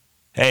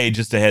Hey,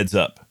 just a heads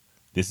up.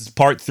 This is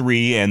part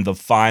 3 and the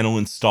final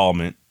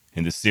installment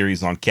in the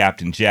series on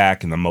Captain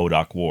Jack and the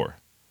Modoc War.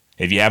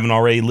 If you haven't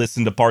already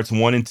listened to parts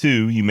 1 and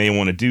 2, you may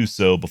want to do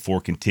so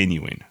before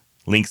continuing.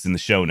 Links in the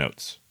show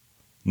notes.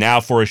 Now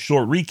for a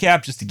short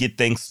recap just to get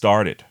things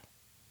started.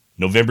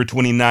 November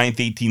 29th,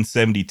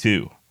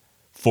 1872.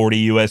 40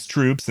 U.S.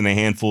 troops and a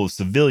handful of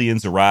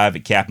civilians arrive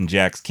at Captain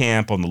Jack's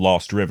camp on the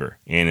Lost River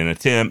in an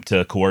attempt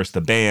to coerce the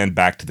band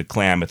back to the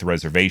Klamath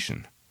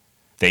Reservation.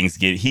 Things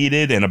get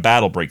heated and a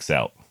battle breaks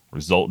out,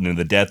 resulting in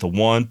the death of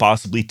 1,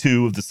 possibly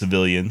 2 of the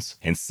civilians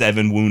and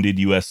 7 wounded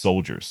U.S.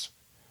 soldiers.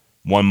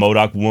 1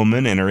 Modoc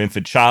woman and her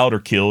infant child are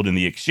killed in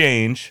the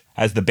exchange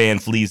as the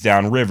band flees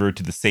downriver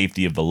to the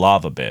safety of the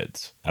lava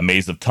beds, a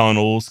maze of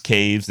tunnels,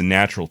 caves, and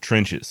natural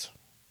trenches.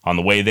 On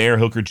the way there,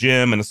 Hooker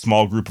Jim and a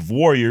small group of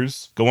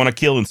warriors go on a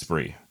killing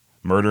spree,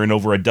 murdering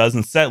over a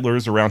dozen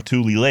settlers around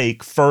Tule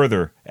Lake,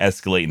 further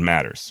escalating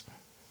matters.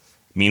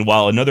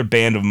 Meanwhile, another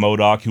band of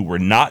Modoc who were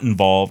not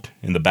involved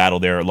in the battle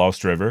there at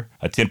Lost River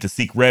attempt to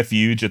seek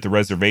refuge at the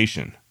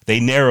reservation. They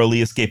narrowly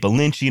escape a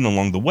lynching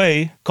along the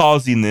way,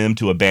 causing them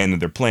to abandon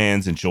their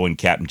plans and join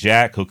Captain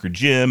Jack, Hooker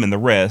Jim, and the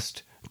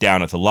rest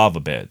down at the lava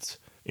beds,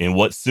 in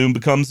what soon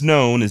becomes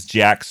known as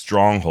Jack's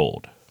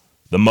Stronghold.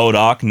 The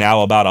Modoc,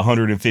 now about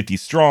 150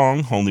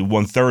 strong, only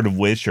 1/3 of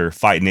which are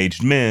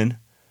fighting-aged men,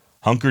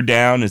 hunker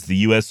down as the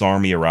U.S.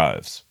 Army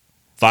arrives.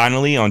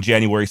 Finally, on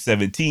January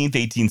 17,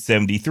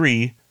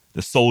 1873,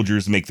 the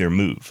soldiers make their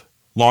move,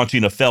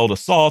 launching a failed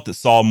assault that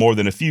saw more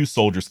than a few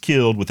soldiers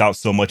killed without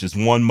so much as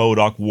 1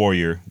 Modoc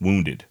warrior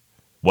wounded.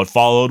 What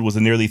followed was a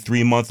nearly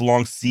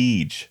 3-month-long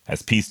siege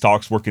as peace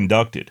talks were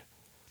conducted.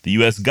 The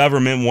U.S.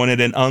 government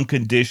wanted an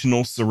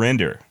unconditional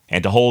surrender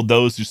and to hold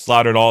those who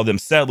slaughtered all them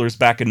settlers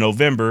back in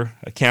November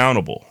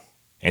accountable.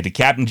 And to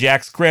Captain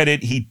Jack's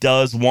credit, he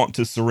does want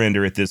to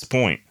surrender at this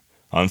point.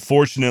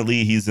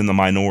 Unfortunately, he's in the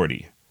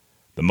minority.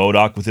 The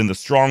Modoc within the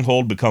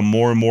stronghold become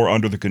more and more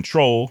under the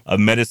control of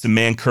medicine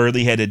man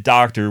curly-headed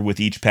doctor with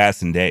each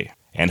passing day.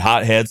 And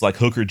hotheads like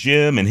Hooker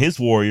Jim and his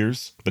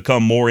warriors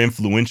become more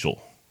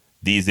influential.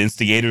 These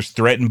instigators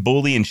threaten,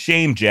 bully, and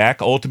shame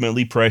Jack,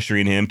 ultimately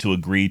pressuring him to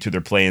agree to their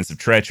plans of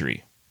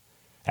treachery.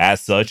 As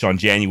such, on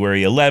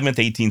January 11th,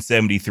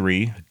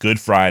 1873, Good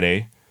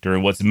Friday,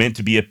 during what's meant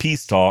to be a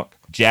peace talk,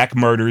 Jack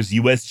murders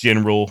U.S.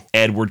 General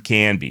Edward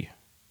Canby.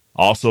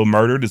 Also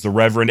murdered is the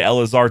Reverend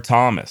Eleazar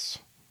Thomas.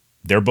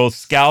 They're both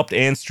scalped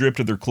and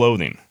stripped of their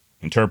clothing.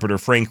 Interpreter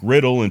Frank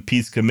Riddle and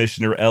Peace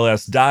Commissioner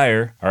L.S.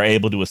 Dyer are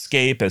able to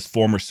escape as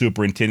former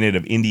Superintendent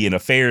of Indian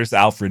Affairs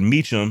Alfred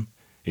Meacham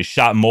is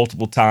shot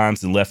multiple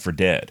times and left for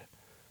dead.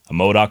 A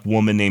Modoc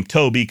woman named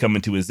Toby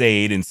coming to his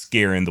aid and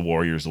scaring the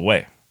warriors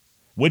away.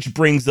 Which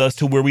brings us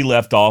to where we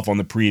left off on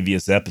the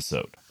previous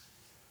episode.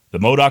 The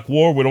Modoc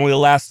War would only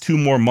last 2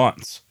 more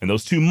months, and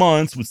those 2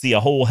 months would see a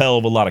whole hell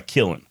of a lot of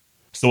killing.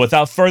 So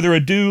without further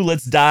ado,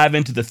 let's dive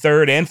into the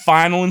 3rd and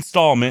final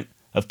installment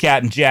of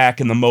Captain Jack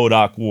and the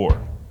Modoc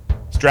War.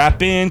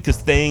 Strap in, cause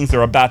things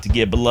are about to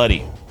get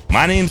bloody.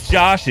 My name's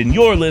Josh, and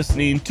you're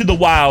listening to the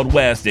Wild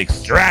West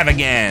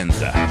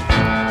Extravaganza.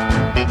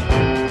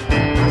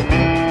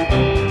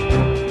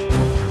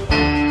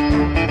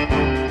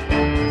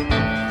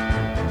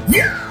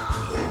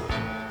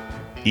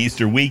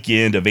 Easter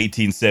weekend of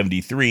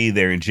 1873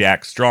 there in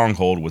Jack's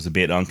Stronghold was a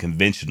bit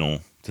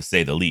unconventional, to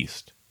say the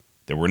least.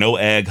 There were no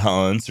egg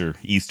hunts or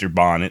Easter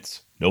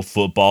bonnets, no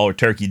football or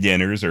turkey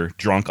dinners or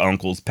drunk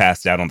uncles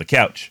passed out on the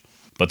couch.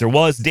 But there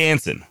was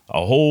dancing,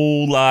 a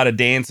whole lot of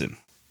dancing.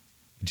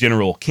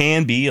 General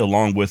Canby,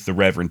 along with the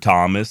Reverend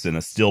Thomas and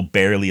a still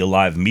barely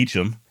alive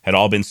Meacham, had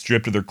all been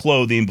stripped of their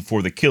clothing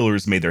before the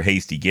killers made their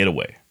hasty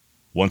getaway.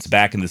 Once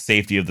back in the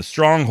safety of the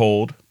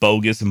stronghold,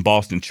 Bogus and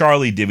Boston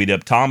Charlie divvied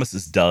up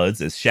Thomas's duds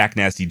as Shack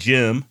Nasty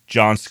Jim,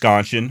 John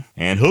Sconchin,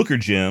 and Hooker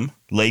Jim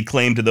laid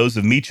claim to those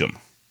of Meacham.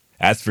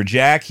 As for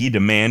Jack, he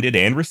demanded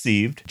and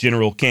received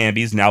General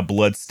Canby's now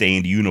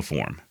blood-stained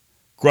uniform,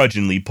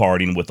 grudgingly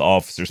parting with the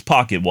officer's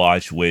pocket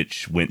watch,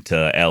 which went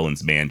to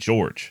Ellen's man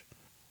George.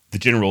 The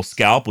general's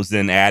scalp was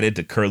then added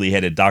to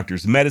curly-headed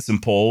doctor's medicine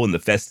pole, and the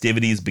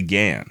festivities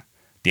began,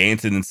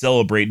 dancing and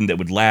celebrating that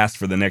would last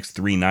for the next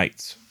 3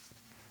 nights.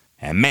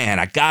 And man,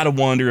 I gotta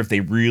wonder if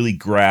they really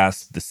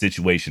grasped the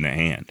situation at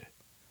hand.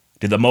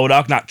 Did the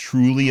Modoc not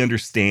truly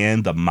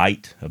understand the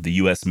might of the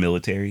U.S.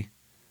 military?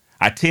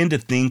 I tend to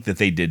think that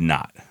they did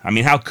not. I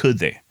mean, how could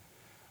they?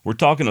 We're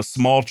talking a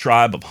small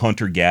tribe of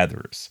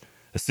hunter-gatherers,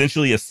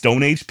 essentially a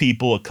Stone Age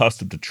people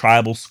accustomed to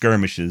tribal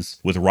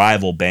skirmishes with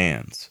rival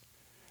bands.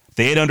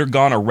 They had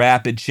undergone a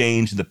rapid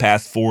change in the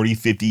past 40,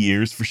 50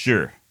 years for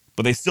sure,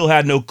 but they still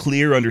had no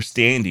clear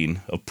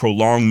understanding of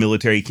prolonged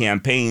military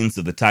campaigns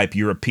of the type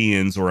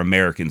Europeans or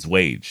Americans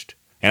waged.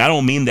 And I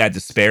don't mean that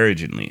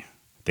disparagingly.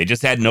 They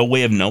just had no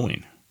way of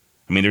knowing.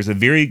 I mean, there's a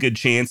very good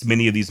chance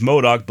many of these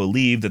Modoc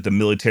believed that the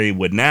military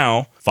would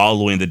now,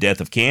 following the death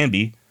of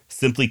Canby,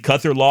 simply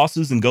cut their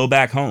losses and go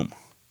back home.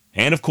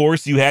 And of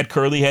course, you had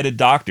curly-headed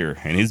Doctor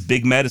and his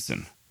big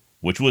medicine,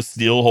 which was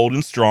still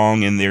holding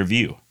strong in their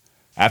view.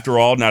 After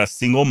all, not a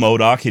single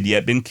Modoc had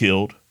yet been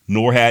killed,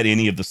 nor had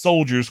any of the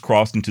soldiers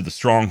crossed into the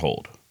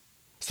stronghold.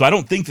 So I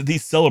don't think that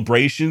these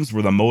celebrations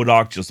were the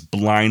Modoc just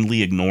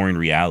blindly ignoring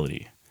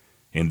reality.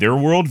 In their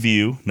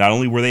worldview, not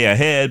only were they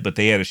ahead, but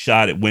they had a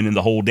shot at winning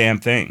the whole damn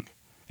thing.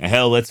 And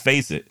hell, let's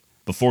face it,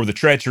 before the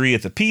treachery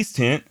at the peace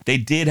tent, they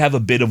did have a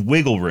bit of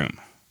wiggle room.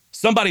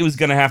 Somebody was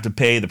going to have to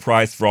pay the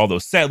price for all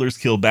those settlers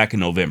killed back in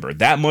November.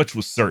 That much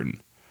was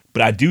certain.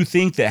 But I do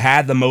think that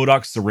had the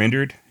Modoc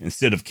surrendered,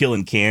 instead of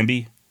killing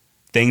Canby,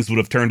 things would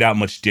have turned out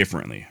much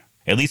differently.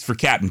 At least for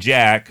Captain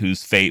Jack,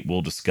 whose fate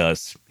we'll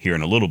discuss here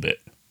in a little bit.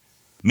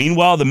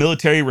 Meanwhile, the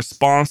military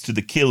response to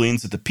the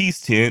killings at the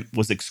peace tent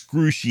was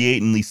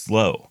excruciatingly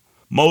slow,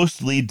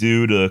 mostly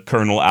due to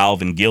Colonel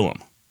Alvin Gillum.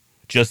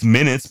 Just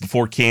minutes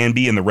before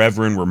Canby and the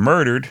Reverend were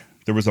murdered,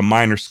 there was a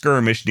minor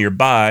skirmish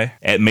nearby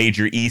at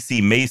Major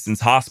E.C.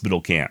 Mason's hospital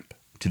camp,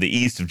 to the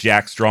east of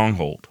Jack's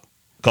stronghold.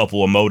 A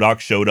couple of Modocs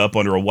showed up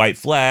under a white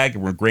flag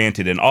and were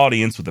granted an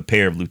audience with a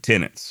pair of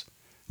lieutenants.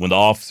 When the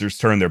officers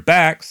turned their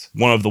backs,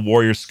 one of the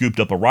warriors scooped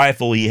up a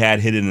rifle he had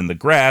hidden in the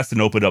grass and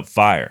opened up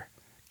fire,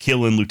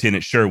 killing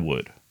Lieutenant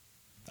Sherwood.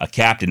 A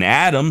Captain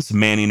Adams,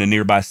 manning a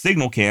nearby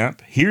signal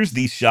camp, hears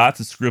these shots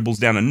and scribbles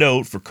down a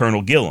note for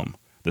Colonel Gillum,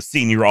 the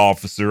senior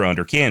officer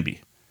under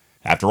Canby.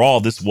 After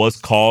all, this was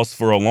cause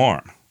for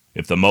alarm.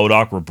 If the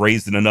Modoc were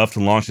brazen enough to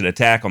launch an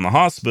attack on the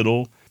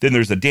hospital, then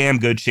there's a damn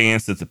good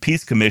chance that the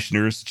peace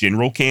commissioners,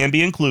 General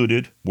Canby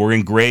included, were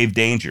in grave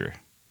danger.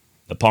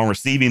 Upon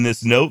receiving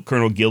this note,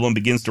 Colonel Gillum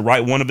begins to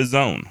write one of his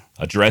own,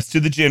 addressed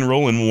to the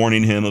general and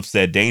warning him of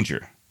said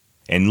danger.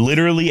 And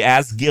literally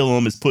as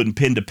Gillum is putting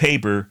pen to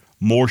paper,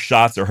 more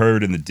shots are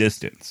heard in the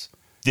distance.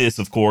 This,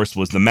 of course,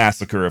 was the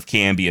massacre of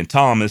Canby and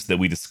Thomas that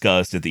we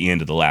discussed at the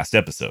end of the last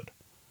episode.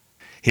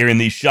 Hearing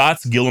these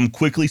shots, Gillum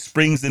quickly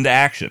springs into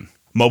action,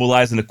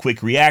 mobilizing a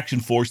quick reaction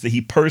force that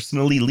he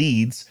personally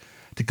leads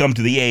to come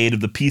to the aid of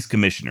the peace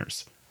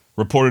commissioners,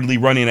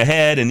 reportedly running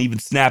ahead and even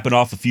snapping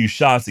off a few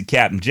shots at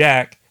Captain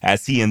Jack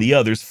as he and the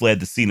others fled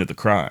the scene of the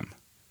crime.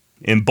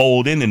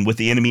 Emboldened and with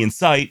the enemy in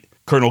sight,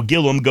 Colonel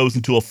Gillum goes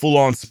into a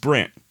full-on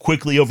sprint,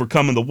 quickly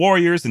overcoming the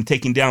warriors and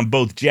taking down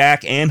both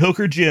Jack and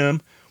Hooker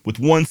Jim with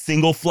one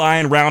single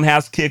flying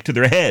roundhouse kick to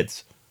their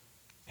heads.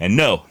 And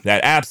no,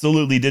 that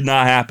absolutely did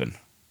not happen.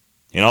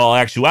 In all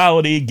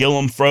actuality,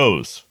 Gillum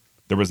froze.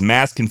 There was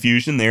mass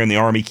confusion there in the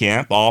army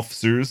camp,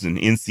 officers and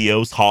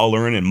NCOs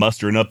hollering and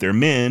mustering up their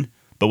men,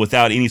 but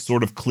without any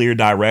sort of clear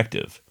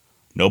directive.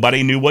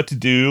 Nobody knew what to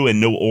do and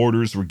no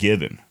orders were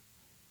given.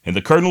 In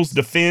the colonel's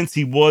defense,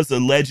 he was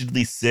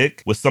allegedly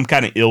sick with some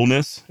kind of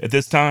illness at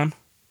this time.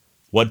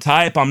 What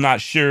type, I'm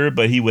not sure,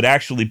 but he would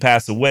actually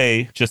pass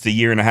away just a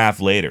year and a half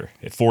later,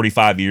 at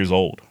 45 years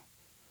old.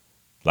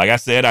 Like I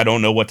said, I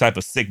don't know what type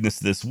of sickness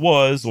this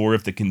was, or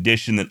if the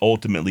condition that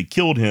ultimately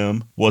killed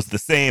him was the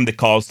same that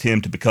caused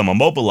him to become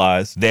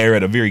immobilized there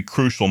at a very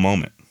crucial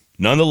moment.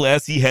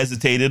 Nonetheless, he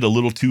hesitated a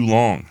little too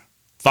long.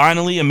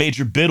 Finally, a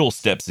Major Biddle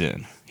steps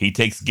in. He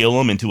takes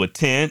Gillum into a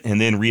tent and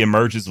then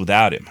reemerges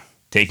without him,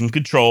 taking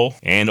control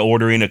and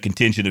ordering a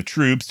contingent of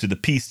troops to the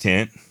peace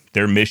tent,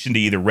 their mission to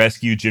either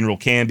rescue General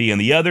Canby and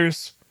the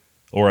others,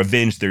 or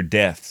avenge their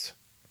deaths.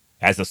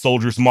 As the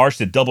soldiers marched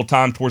at double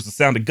time towards the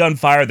sound of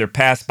gunfire, they're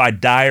passed by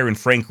Dyer and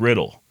Frank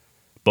Riddle,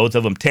 both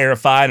of them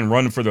terrified and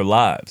running for their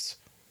lives.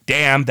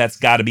 Damn, that's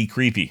gotta be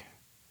creepy.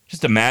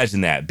 Just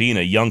imagine that, being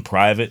a young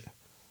private,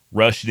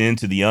 rushing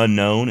into the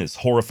unknown as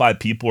horrified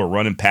people are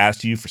running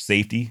past you for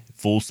safety, at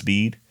full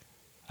speed.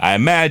 I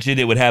imagine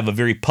it would have a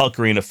very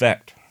puckering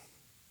effect.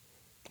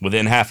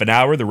 Within half an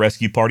hour, the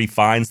rescue party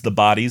finds the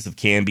bodies of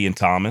Canby and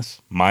Thomas,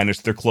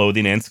 minus their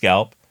clothing and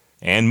scalp,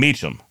 and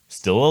Meacham,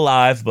 still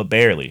alive but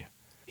barely.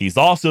 He's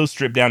also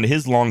stripped down to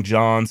his long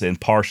johns and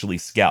partially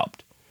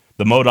scalped.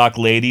 The Modoc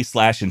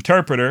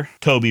lady/interpreter,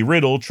 Toby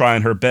Riddle,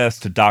 trying her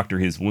best to doctor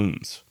his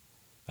wounds.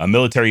 A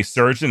military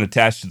surgeon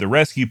attached to the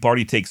rescue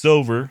party takes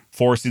over,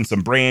 forcing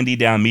some brandy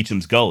down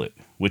Meacham's gullet,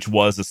 which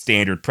was a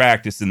standard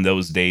practice in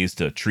those days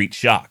to treat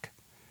shock.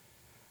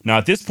 Now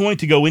at this point,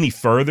 to go any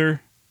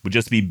further would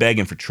just be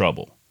begging for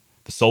trouble.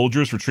 The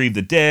soldiers retrieve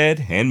the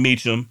dead and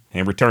Meacham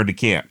and return to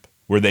camp,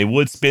 where they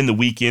would spend the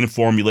weekend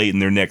formulating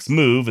their next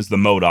move as the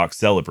Modocs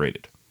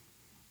celebrated.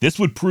 This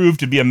would prove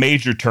to be a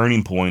major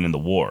turning point in the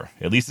war,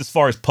 at least as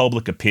far as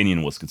public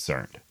opinion was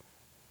concerned.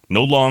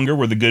 No longer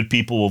were the good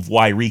people of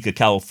Wairika,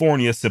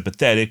 California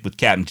sympathetic with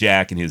Captain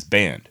Jack and his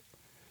band.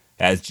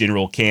 As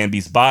General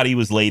Canby's body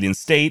was laid in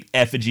state,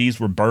 effigies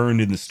were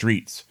burned in the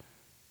streets.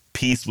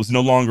 Peace was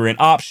no longer an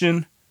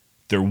option,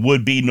 there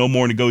would be no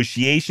more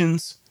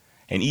negotiations,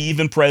 and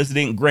even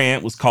President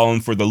Grant was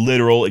calling for the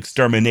literal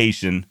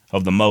extermination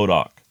of the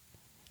Modoc.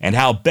 And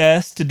how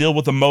best to deal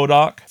with the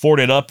Modoc,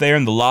 forted up there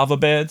in the lava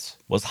beds,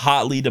 was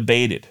hotly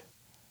debated.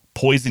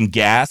 Poison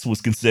gas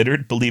was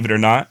considered, believe it or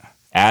not,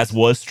 as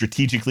was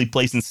strategically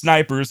placing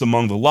snipers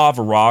among the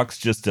lava rocks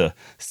just to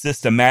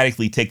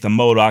systematically take the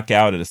Modoc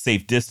out at a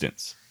safe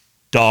distance.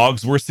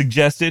 Dogs were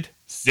suggested.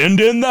 Send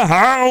in the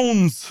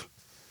hounds!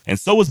 And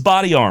so was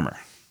body armor.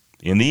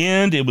 In the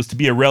end, it was to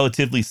be a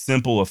relatively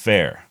simple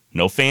affair.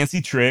 No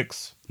fancy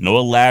tricks, no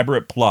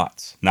elaborate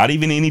plots, not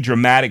even any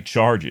dramatic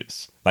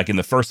charges, like in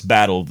the first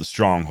battle of the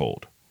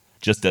Stronghold.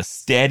 Just a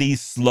steady,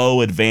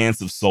 slow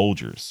advance of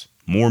soldiers.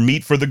 More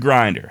meat for the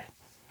grinder.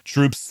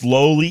 Troops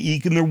slowly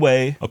eking their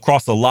way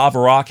across a lava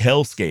rock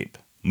hellscape,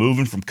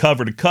 moving from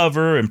cover to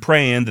cover and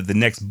praying that the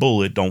next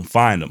bullet don't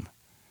find them.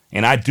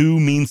 And I do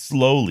mean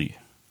slowly.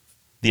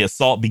 The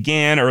assault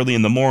began early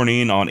in the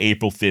morning on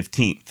April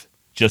 15th,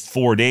 just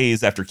 4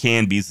 days after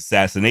Canby's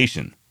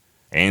assassination.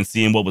 And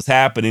seeing what was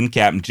happening,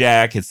 Captain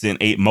Jack had sent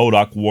 8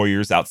 Modoc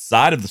warriors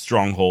outside of the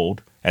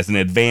stronghold as an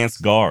advance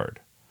guard.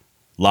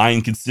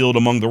 Lying concealed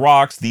among the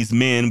rocks, these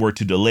men were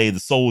to delay the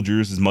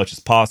soldiers as much as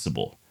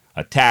possible,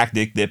 a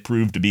tactic that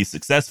proved to be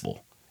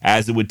successful,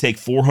 as it would take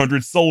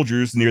 400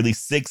 soldiers nearly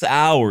 6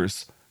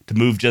 hours to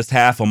move just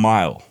half a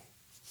mile.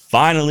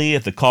 Finally,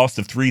 at the cost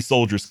of 3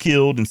 soldiers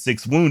killed and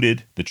 6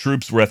 wounded, the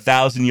troops were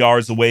 1,000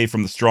 yards away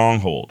from the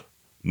stronghold,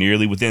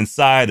 nearly within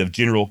sight of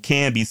General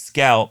Canby's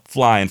scout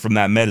flying from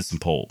that medicine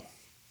pole.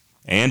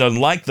 And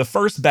unlike the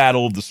first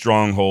battle of the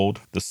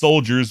stronghold, the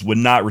soldiers would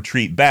not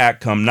retreat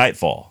back come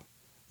nightfall.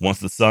 Once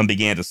the sun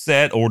began to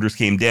set, orders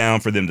came down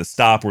for them to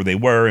stop where they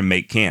were and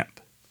make camp.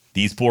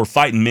 These poor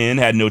fighting men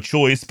had no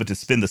choice but to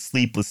spend the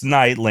sleepless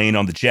night laying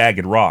on the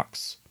jagged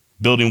rocks,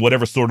 building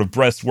whatever sort of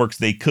breastworks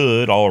they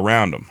could all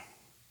around them.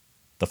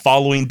 The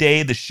following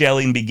day, the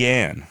shelling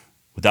began,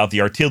 without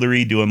the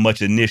artillery doing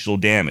much initial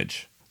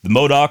damage. The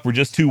Modoc were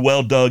just too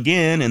well dug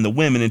in, and the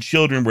women and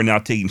children were now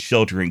taking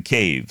shelter in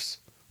caves,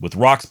 with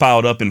rocks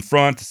piled up in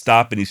front to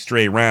stop any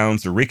stray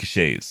rounds or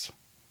ricochets.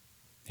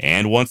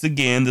 And once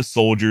again, the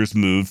soldiers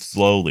moved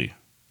slowly.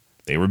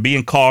 They were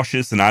being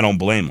cautious, and I don't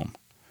blame them.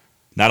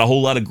 Not a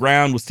whole lot of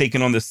ground was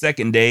taken on the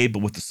second day,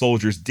 but what the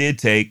soldiers did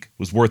take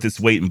was worth its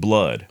weight in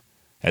blood,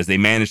 as they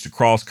managed to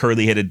cross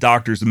curly-headed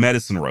Doctor's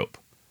medicine rope,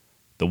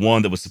 the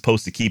one that was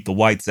supposed to keep the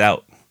whites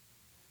out.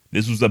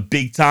 This was a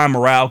big-time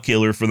morale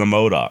killer for the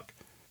Modoc.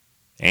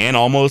 And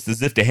almost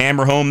as if to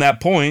hammer home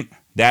that point,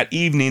 that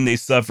evening they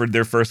suffered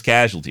their first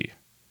casualty.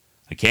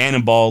 A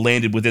cannonball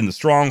landed within the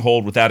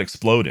stronghold without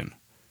exploding.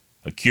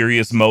 A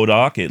curious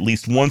Modoc, at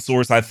least one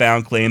source I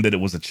found claimed that it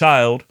was a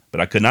child,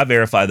 but I could not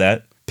verify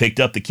that,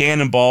 picked up the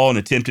cannonball and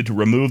attempted to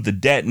remove the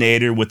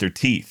detonator with their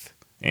teeth,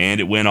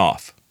 and it went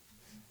off.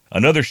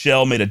 Another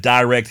shell made a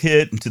direct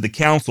hit into the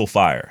council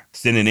fire,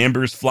 sending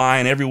embers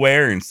flying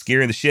everywhere and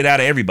scaring the shit out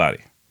of everybody.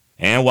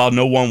 And while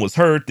no one was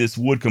hurt, this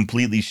would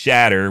completely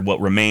shatter what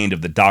remained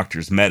of the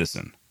Doctor's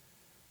medicine.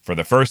 For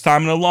the first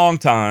time in a long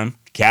time,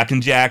 Captain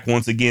Jack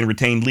once again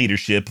retained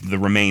leadership of the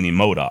remaining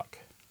Modoc.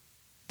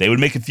 They would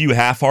make a few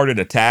half-hearted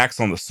attacks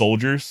on the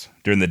soldiers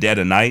during the dead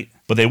of night,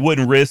 but they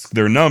wouldn't risk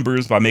their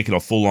numbers by making a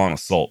full-on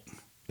assault.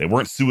 They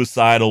weren't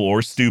suicidal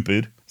or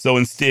stupid, so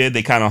instead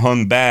they kind of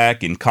hung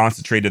back and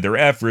concentrated their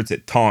efforts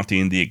at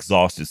taunting the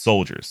exhausted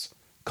soldiers,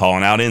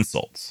 calling out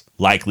insults,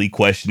 likely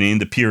questioning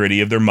the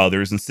purity of their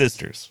mothers and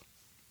sisters.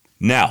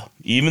 Now,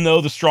 even though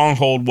the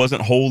stronghold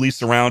wasn't wholly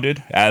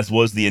surrounded, as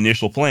was the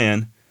initial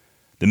plan,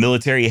 the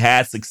military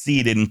had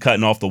succeeded in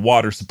cutting off the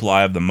water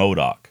supply of the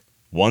Modoc.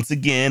 Once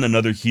again,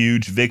 another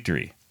huge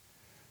victory.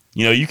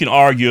 You can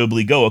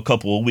arguably go a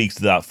couple of weeks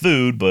without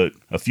food, but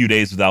a few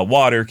days without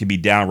water can be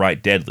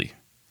downright deadly.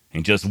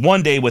 And just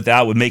one day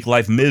without would make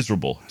life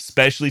miserable,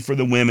 especially for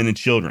the women and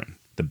children,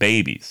 the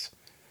babies.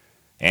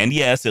 And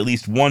yes, at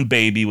least one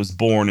baby was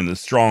born in the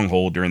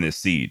stronghold during this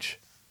siege.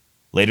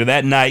 Later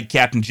that night,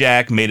 Captain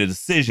Jack made a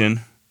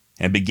decision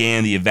and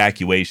began the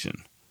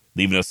evacuation,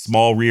 leaving a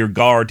small rear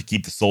guard to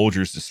keep the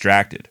soldiers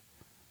distracted.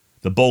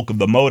 The bulk of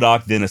the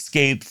Modoc then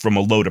escaped from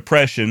a low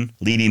depression,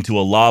 leading to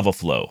a lava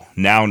flow,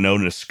 now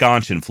known as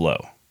Scontian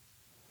Flow.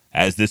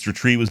 As this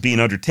retreat was being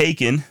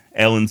undertaken,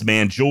 Ellen's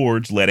man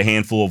George led a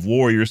handful of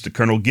warriors to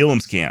Colonel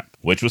Gillam's camp,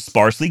 which was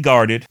sparsely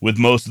guarded, with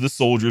most of the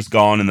soldiers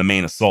gone in the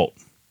main assault.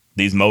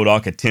 These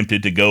Modoc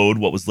attempted to goad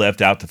what was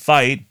left out to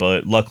fight,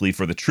 but luckily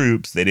for the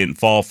troops, they didn't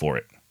fall for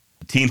it.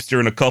 The Teamster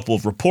and a couple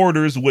of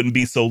reporters wouldn't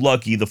be so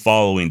lucky the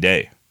following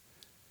day.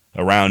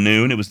 Around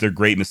noon, it was their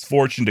great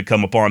misfortune to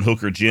come upon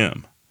Hooker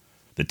Jim.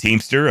 The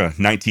Teamster, a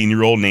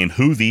 19-year-old named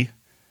Hoovy,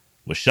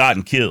 was shot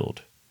and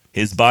killed,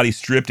 his body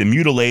stripped and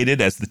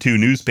mutilated as the 2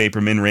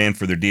 newspapermen ran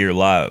for their dear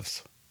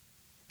lives.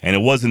 And it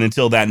wasn't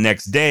until that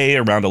next day,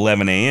 around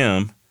 11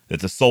 a.m., that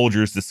the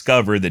soldiers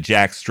discovered that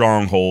Jack's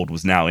stronghold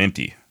was now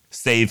empty,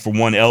 save for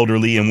one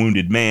elderly and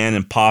wounded man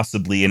and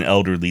possibly an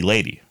elderly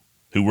lady,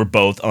 who were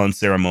both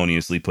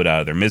unceremoniously put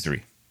out of their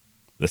misery.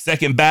 The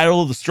second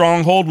battle of the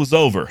stronghold was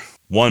over.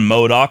 One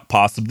Modoc,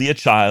 possibly a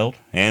child,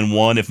 and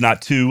one, if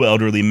not 2,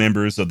 elderly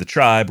members of the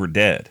tribe were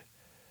dead.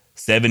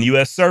 7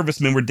 U.S.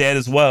 servicemen were dead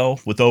as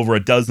well, with over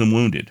a dozen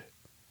wounded.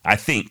 I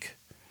think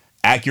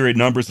accurate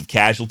numbers of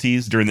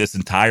casualties during this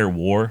entire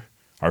war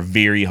are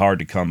very hard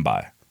to come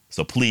by,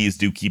 so please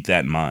do keep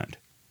that in mind.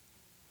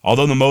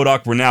 Although the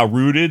Modoc were now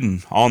rooted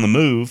and on the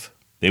move,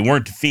 they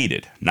weren't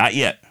defeated, not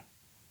yet.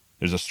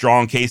 There's a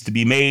strong case to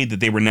be made that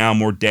they were now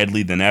more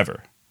deadly than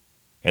ever.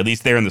 At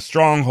least there in the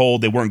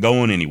stronghold, they weren't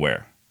going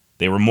anywhere.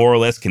 They were more or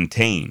less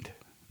contained.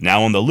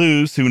 Now on the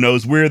loose, who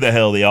knows where the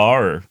hell they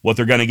are or what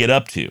they're going to get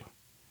up to.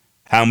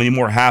 How many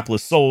more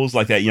hapless souls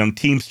like that young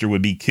Teamster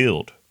would be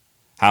killed?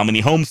 How many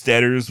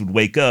homesteaders would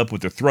wake up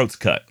with their throats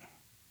cut?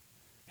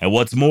 And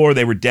what's more,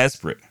 they were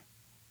desperate.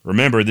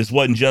 Remember, this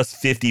wasn't just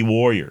 50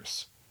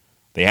 warriors.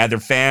 They had their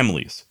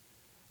families.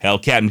 Hell,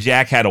 Captain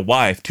Jack had a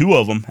wife, 2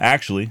 of them,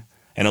 actually,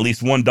 and at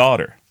least 1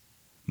 daughter.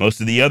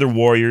 Most of the other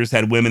warriors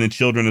had women and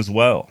children as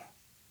well.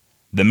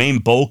 The main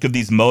bulk of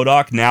these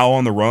Modoc now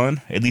on the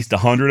run, at least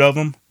 100 of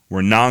them,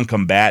 were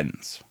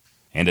non-combatants.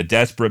 And a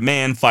desperate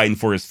man fighting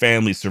for his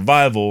family's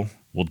survival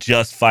will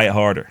just fight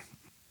harder.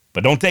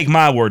 But don't take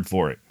my word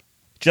for it.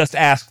 Just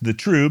ask the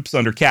troops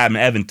under Captain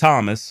Evan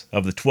Thomas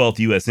of the 12th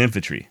U.S.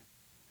 Infantry.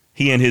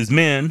 He and his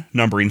men,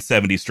 numbering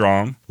 70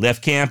 strong,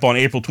 left camp on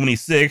April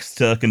 26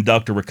 to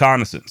conduct a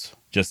reconnaissance,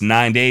 just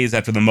 9 days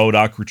after the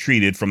Modoc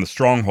retreated from the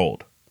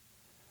stronghold.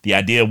 The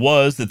idea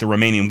was that the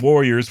remaining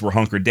warriors were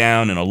hunkered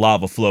down in a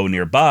lava flow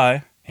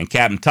nearby, and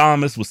Captain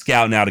Thomas was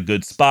scouting out a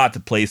good spot to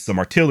place some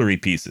artillery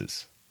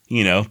pieces.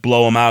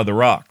 Blow them out of the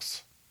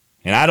rocks.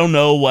 And I don't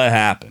know what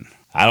happened.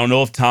 I don't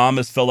know if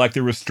Thomas felt like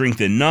there was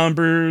strength in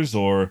numbers,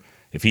 or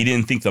if he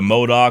didn't think the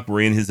Modoc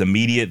were in his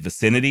immediate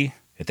vicinity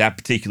at that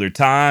particular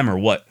time, or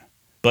what.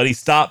 But he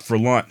stopped for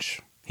lunch,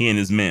 he and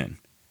his men.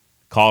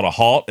 Called a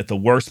halt at the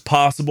worst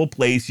possible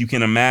place you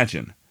can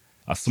imagine.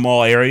 A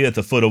small area at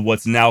the foot of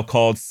what's now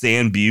called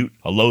Sand Butte,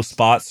 a low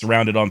spot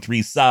surrounded on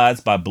 3 sides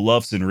by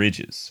bluffs and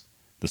ridges.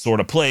 The sort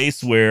of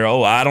place where,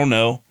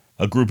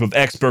 a group of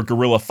expert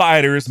guerrilla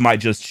fighters might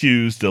just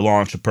choose to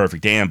launch a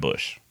perfect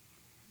ambush.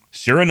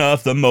 Sure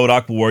enough, the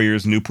Modoc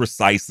warriors knew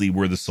precisely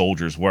where the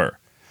soldiers were.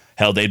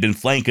 Hell, they'd been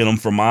flanking them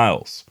for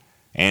miles.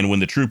 And when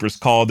the troopers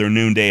called their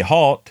noonday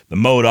halt, the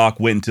Modoc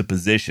went into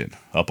position,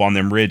 up on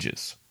them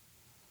ridges.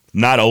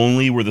 Not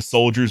only were the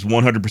soldiers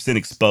 100%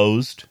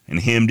 exposed and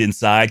hemmed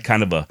inside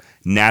kind of a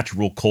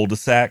natural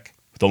cul-de-sac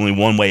with only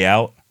one way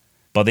out,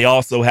 but they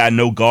also had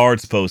no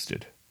guards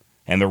posted.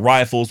 And their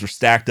rifles were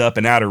stacked up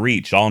and out of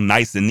reach, all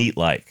nice and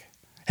neat-like.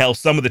 Hell,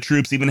 some of the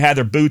troops even had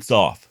their boots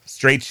off,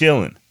 straight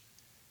chilling.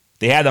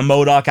 They had the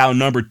Modoc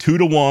outnumbered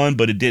 2-1,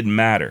 but it didn't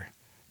matter.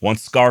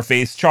 Once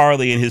Scarface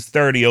Charlie and his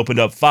 30 opened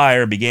up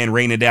fire and began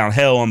raining down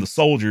hell on the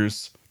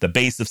soldiers, the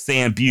base of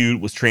Sand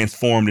Butte was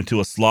transformed into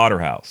a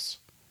slaughterhouse.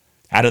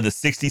 Out of the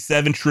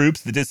 67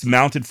 troops that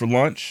dismounted for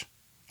lunch,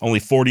 only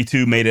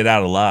 42 made it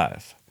out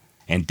alive.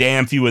 And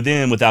damn few of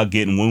them without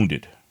getting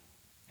wounded.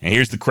 And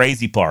here's the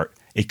crazy part.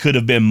 It could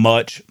have been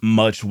much,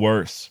 much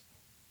worse.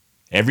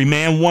 Every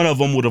man one of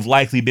them would have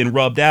likely been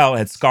rubbed out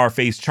had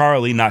Scarface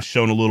Charlie not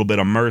shown a little bit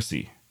of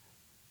mercy.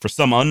 For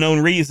some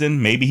unknown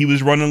reason, maybe he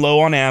was running low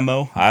on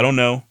ammo, I don't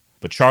know,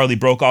 but Charlie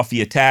broke off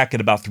the attack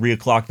at about 3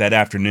 o'clock that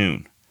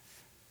afternoon.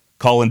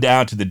 Calling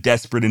down to the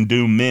desperate and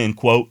doomed men,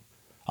 quote,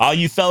 "All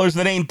you fellers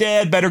that ain't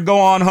dead better go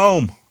on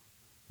home.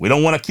 We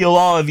don't want to kill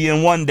all of you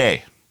in one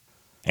day."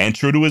 And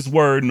true to his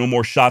word, no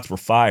more shots were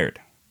fired.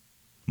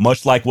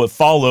 Much like what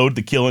followed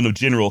the killing of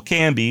General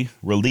Canby,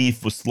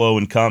 relief was slow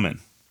in coming.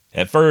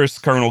 At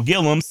first, Colonel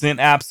Gillum sent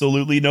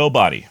absolutely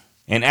nobody,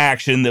 an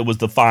action that was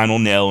the final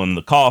nail in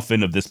the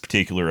coffin of this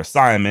particular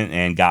assignment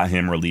and got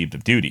him relieved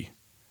of duty.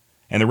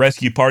 And the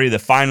rescue party that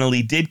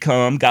finally did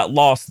come got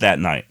lost that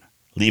night,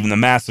 leaving the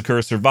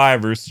massacre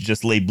survivors to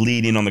just lay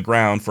bleeding on the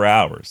ground for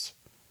hours.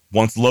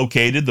 Once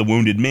located, the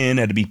wounded men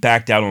had to be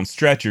packed out on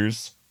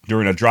stretchers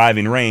during a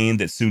driving rain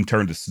that soon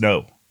turned to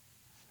snow.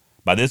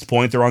 By this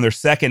point, they're on their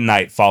 2nd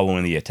night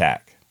following the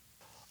attack.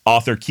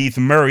 Author Keith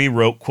Murray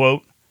wrote,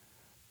 quote,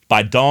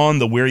 "By dawn,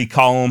 the weary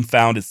column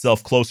found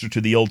itself closer to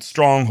the old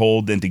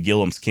stronghold than to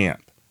Gillum's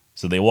camp,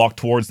 so they walked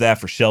towards that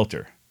for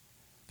shelter.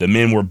 The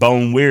men were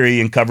bone weary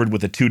and covered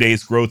with a 2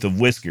 days' growth of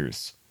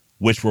whiskers,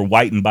 which were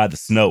whitened by the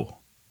snow.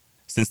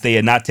 Since they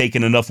had not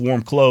taken enough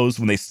warm clothes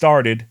when they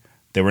started,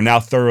 they were now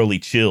thoroughly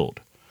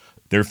chilled.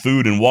 Their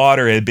food and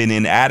water had been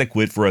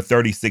inadequate for a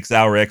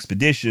 36-hour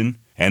expedition,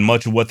 and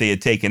much of what they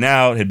had taken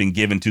out had been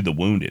given to the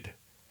wounded.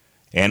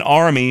 An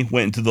army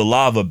went into the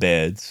lava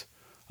beds.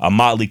 A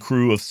motley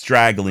crew of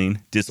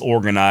straggling,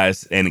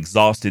 disorganized, and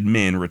exhausted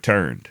men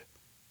returned."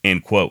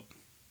 End quote.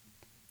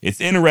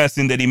 It's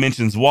interesting that he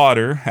mentions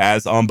water,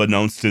 as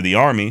unbeknownst to the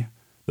army,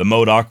 the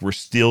Modoc were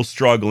still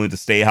struggling to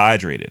stay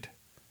hydrated.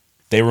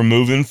 They were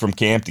moving from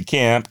camp to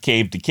camp,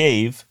 cave to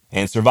cave,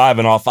 and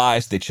surviving off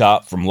ice they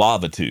chopped from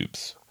lava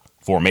tubes.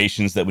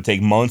 Formations that would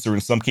take months or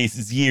in some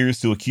cases years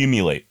to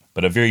accumulate,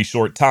 but a very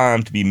short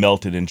time to be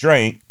melted and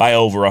drank by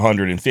over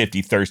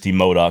 150 thirsty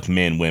Modoc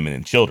men, women,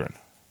 and children.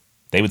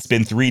 They would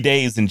spend 3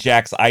 days in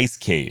Jack's Ice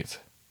Cave,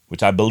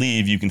 which I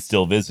believe you can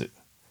still visit.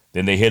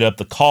 Then they hit up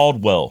the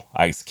Caldwell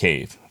Ice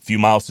Cave, a few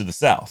miles to the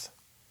south.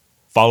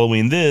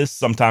 Following this,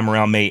 sometime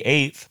around May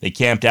 8th, they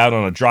camped out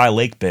on a dry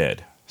lake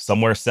bed,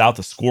 somewhere south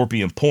of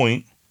Scorpion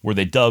Point, where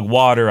they dug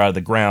water out of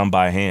the ground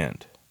by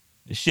hand.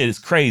 This shit is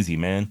crazy,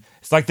 man.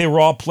 It's like they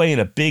were all playing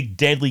a big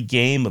deadly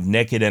game of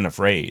Naked and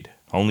Afraid,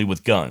 only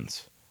with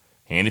guns.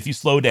 And if you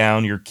slow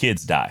down, your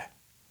kids die.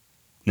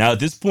 Now at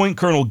this point,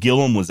 Colonel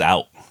Gillum was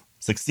out,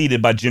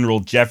 succeeded by General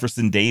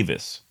Jefferson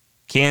Davis,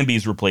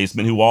 Canby's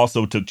replacement, who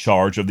also took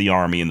charge of the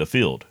army in the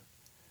field.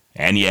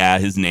 And yeah,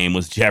 his name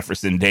was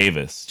Jefferson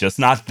Davis, just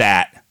not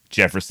that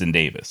Jefferson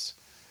Davis.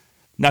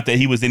 Not that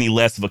he was any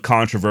less of a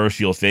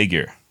controversial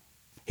figure.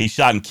 He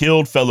shot and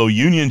killed fellow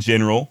Union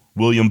General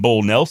William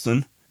Bull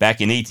Nelson back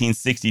in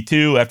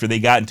 1862 after they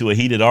got into a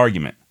heated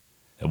argument.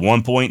 At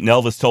one point,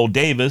 Nelvis told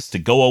Davis to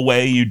go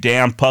away, you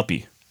damn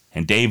puppy,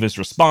 and Davis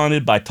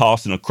responded by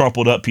tossing a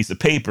crumpled up piece of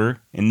paper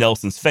in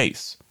Nelson's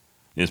face.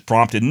 This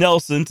prompted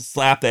Nelson to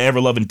slap the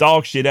ever-loving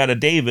dog shit out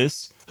of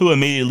Davis, who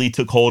immediately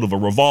took hold of a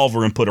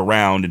revolver and put a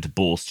round into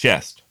Bull's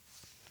chest.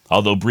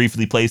 Although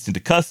briefly placed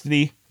into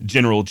custody,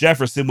 General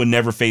Jefferson would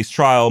never face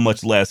trial,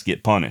 much less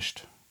get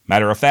punished.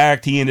 Matter of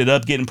fact, he ended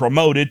up getting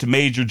promoted to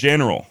Major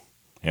General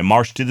and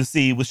marched to the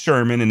sea with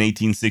Sherman in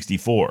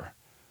 1864.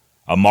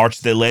 A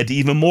march that led to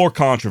even more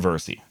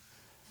controversy.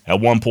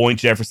 At one point,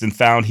 Jefferson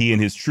found he and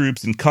his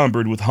troops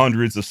encumbered with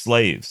hundreds of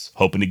slaves,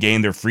 hoping to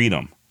gain their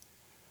freedom.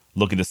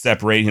 Looking to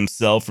separate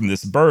himself from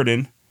this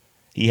burden,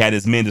 he had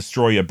his men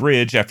destroy a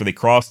bridge after they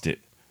crossed it,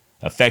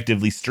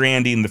 effectively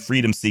stranding the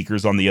freedom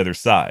seekers on the other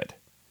side.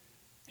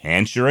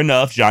 And sure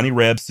enough, Johnny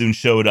Reb soon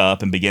showed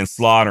up and began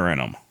slaughtering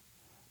them.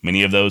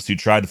 Many of those who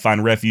tried to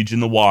find refuge in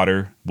the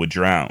water would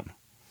drown.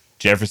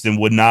 Jefferson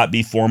would not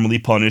be formally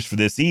punished for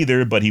this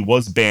either, but he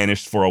was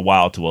banished for a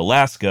while to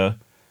Alaska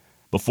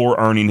before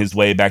earning his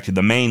way back to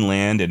the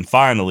mainland, and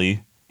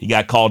finally, he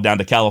got called down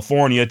to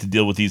California to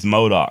deal with these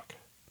Modoc.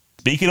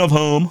 Speaking of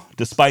whom,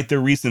 despite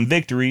their recent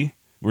victory,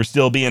 we're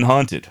still being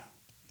hunted,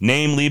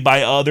 namely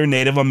by other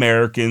Native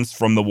Americans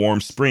from the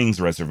Warm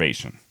Springs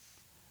Reservation.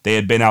 They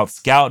had been out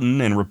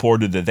scouting and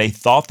reported that they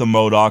thought the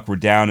Modoc were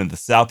down in the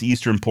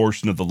southeastern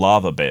portion of the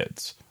lava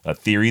beds, a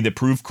theory that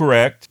proved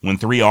correct when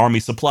 3 Army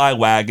supply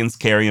wagons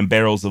carrying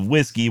barrels of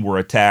whiskey were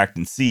attacked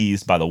and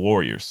seized by the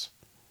warriors.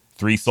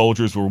 3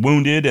 soldiers were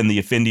wounded, and the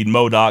offending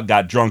Modoc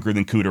got drunker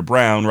than Cooter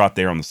Brown right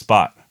there on the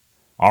spot.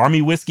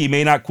 Army whiskey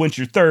may not quench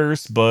your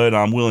thirst, but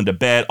I'm willing to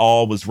bet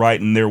all was right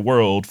in their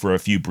world for a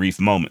few brief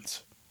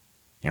moments.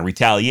 In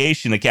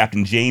retaliation, a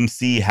Captain James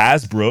C.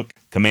 Hasbrook,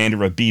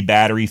 commander of B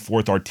Battery,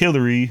 4th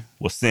Artillery,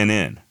 was sent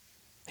in.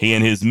 He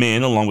and his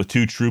men, along with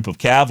 2 troops of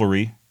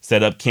cavalry,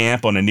 set up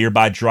camp on a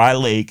nearby dry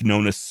lake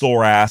known as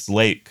Sore Ass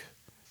Lake.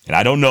 And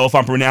I don't know if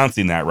I'm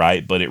pronouncing that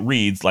right, but it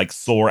reads like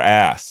sore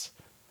ass.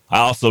 I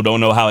also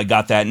don't know how it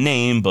got that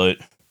name, but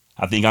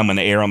I think I'm going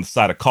to err on the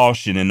side of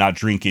caution and not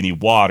drink any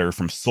water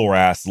from Sore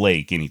Ass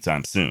Lake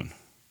anytime soon.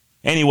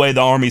 Anyway,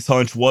 the Army's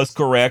hunch was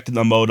correct, and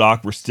the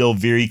Modoc were still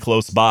very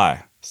close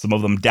by, some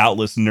of them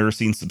doubtless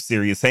nursing some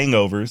serious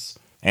hangovers,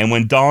 and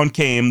when dawn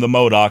came, the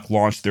Modoc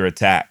launched their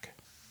attack.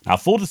 Now,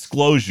 full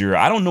disclosure,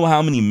 I don't know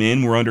how many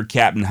men were under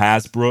Captain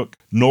Hasbrook,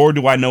 nor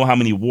do I know how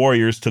many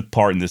warriors took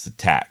part in this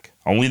attack.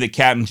 Only that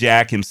Captain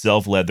Jack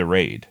himself led the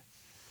raid.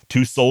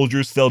 2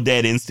 soldiers fell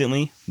dead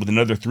instantly, with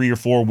another 3 or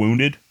 4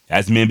 wounded.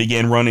 As men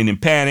began running in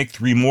panic,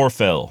 3 more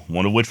fell,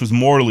 one of which was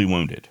mortally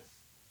wounded.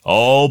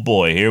 Oh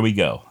boy, here we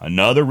go.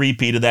 Another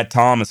repeat of that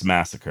Thomas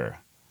massacre.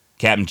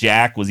 Captain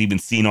Jack was even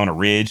seen on a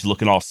ridge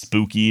looking all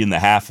spooky in the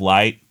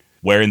half-light,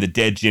 wearing the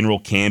dead General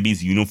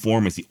Canby's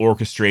uniform as he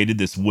orchestrated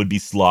this would-be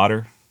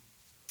slaughter.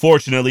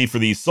 Fortunately for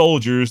these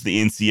soldiers, the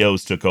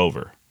NCOs took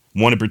over.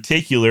 One in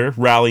particular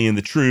rallying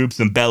the troops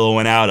and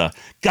bellowing out a,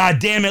 "God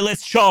damn it,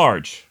 let's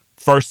charge!"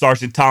 First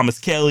Sergeant Thomas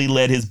Kelly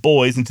led his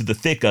boys into the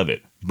thick of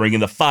it,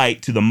 bringing the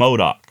fight to the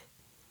Modoc.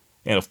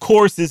 And of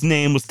course his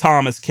name was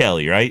Thomas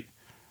Kelly, right?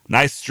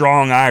 Nice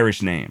strong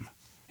Irish name.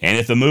 And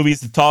if the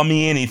movies have taught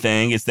me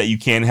anything, it's that you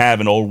can't have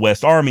an Old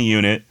West Army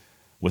unit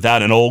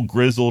without an old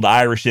grizzled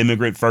Irish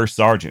immigrant first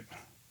sergeant.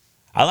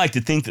 I like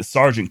to think that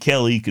Sergeant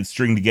Kelly could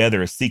string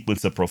together a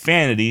sequence of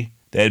profanity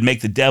that'd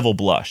make the devil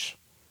blush,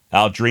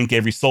 outdrink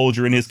every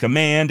soldier in his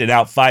command, and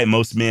outfight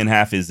most men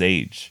half his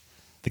age.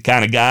 The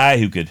kind of guy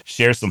who could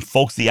share some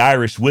folksy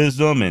Irish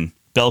wisdom and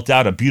belt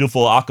out a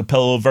beautiful a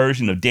cappella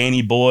version of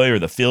Danny Boy or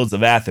the Fields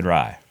of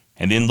Athenry,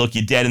 and then look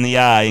you dead in the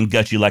eye and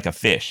gut you like a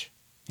fish.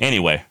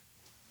 Anyway,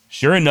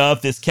 sure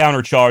enough, this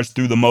countercharge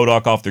threw the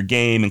Modoc off their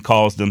game and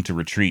caused them to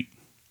retreat.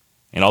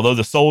 And although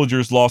the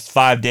soldiers lost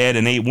 5 dead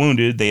and 8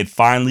 wounded, they had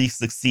finally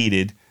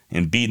succeeded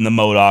in beating the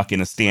Modoc in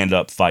a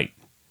stand-up fight.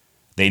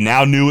 They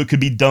now knew it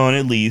could be done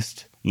at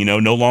least. No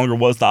longer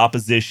was the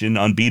opposition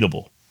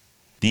unbeatable.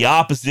 The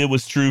opposite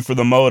was true for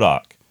the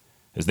Modoc.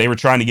 As they were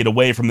trying to get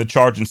away from the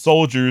charging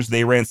soldiers,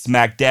 they ran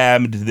smack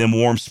dab into them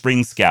Warm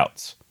Springs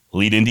scouts,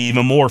 leading to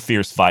even more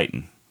fierce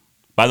fighting.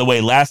 By the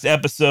way, last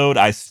episode,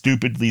 I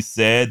stupidly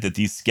said that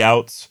these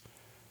scouts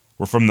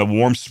were from the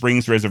Warm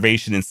Springs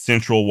Reservation in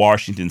central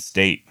Washington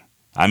state.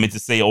 I meant to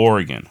say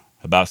Oregon,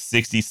 about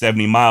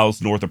 60-70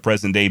 miles north of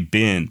present-day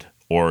Bend,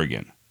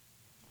 Oregon.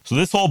 So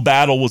this whole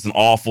battle was an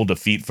awful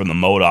defeat from the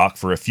Modoc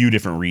for a few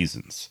different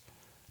reasons.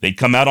 They'd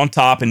come out on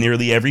top in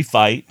nearly every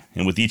fight,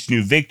 and with each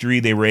new victory,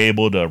 they were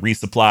able to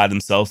resupply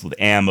themselves with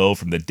ammo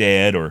from the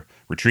dead or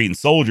retreating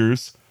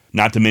soldiers,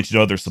 not to mention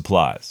other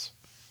supplies.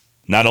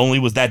 Not only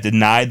was that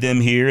denied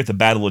them here at the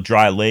Battle of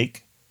Dry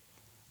Lake,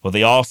 but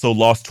they also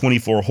lost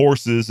 24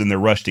 horses in their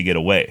rush to get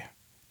away.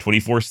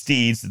 24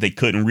 steeds that they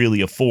couldn't really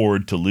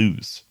afford to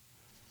lose.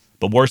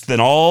 But worse than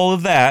all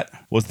of that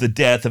was the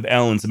death of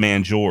Ellen's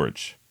man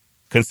George.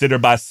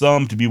 Considered by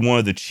some to be one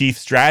of the chief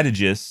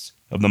strategists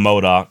of the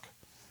Modoc,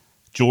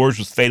 George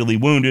was fatally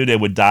wounded and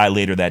would die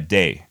later that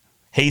day,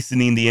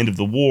 hastening the end of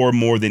the war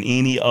more than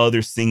any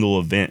other single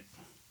event.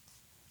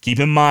 Keep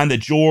in mind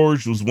that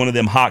George was one of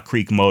them Hot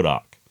Creek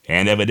Modoc,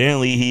 and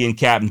evidently he and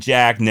Captain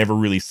Jack never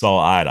really saw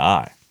eye to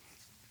eye.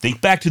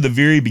 Think back to the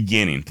very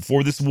beginning,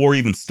 before this war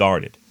even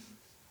started.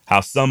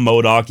 How some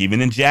Modoc,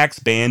 even in Jack's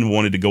band,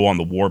 wanted to go on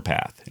the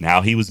warpath, and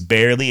how he was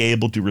barely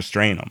able to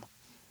restrain them.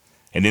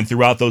 And then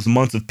throughout those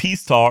months of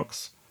peace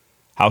talks,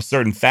 how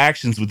certain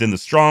factions within the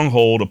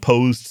stronghold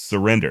opposed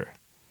surrender.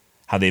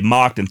 How they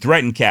mocked and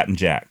threatened Captain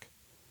Jack.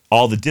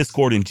 All the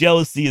discord and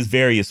jealousy as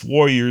various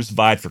warriors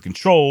vied for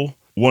control,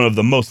 one of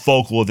the most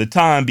vocal at the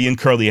time being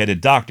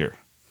curly-headed Doctor.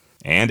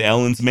 And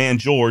Ellen's man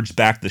George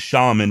backed the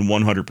shaman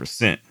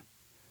 100%.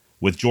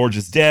 With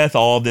George's death,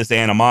 all of this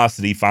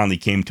animosity finally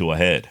came to a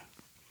head.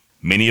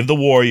 Many of the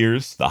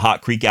warriors, the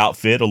Hot Creek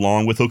outfit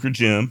along with Hooker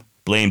Jim,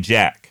 blamed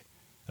Jack,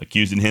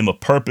 accusing him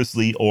of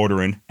purposely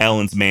ordering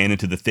Ellen's man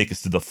into the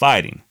thickest of the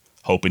fighting,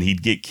 hoping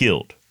he'd get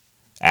killed.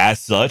 As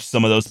such,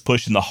 some of those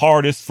pushing the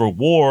hardest for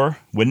war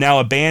would now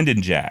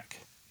abandon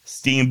Jack.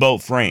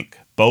 Steamboat Frank,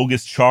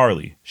 Bogus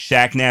Charlie,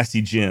 Shack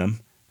Nasty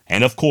Jim,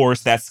 and of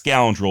course that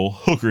scoundrel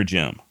Hooker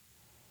Jim.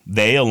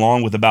 They,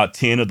 along with about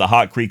 10 of the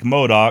Hot Creek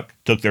Modoc,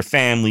 took their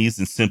families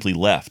and simply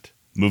left,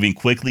 moving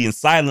quickly and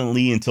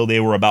silently until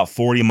they were about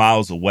 40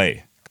 miles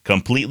away,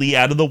 completely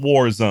out of the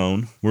war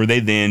zone, where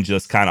they then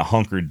just kind of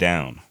hunkered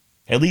down,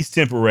 at least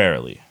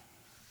temporarily.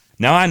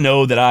 Now I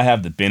know that I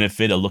have the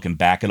benefit of looking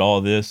back at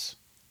all this,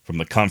 from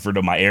the comfort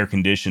of my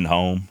air-conditioned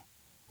home,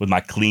 with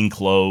my clean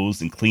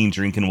clothes and clean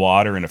drinking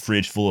water and a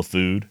fridge full of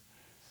food,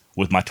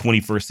 with my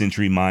 21st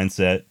century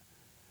mindset.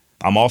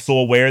 I'm also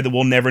aware that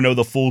we'll never know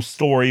the full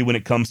story when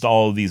it comes to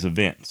all of these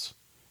events.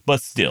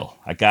 But still,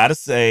 I gotta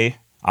say,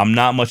 I'm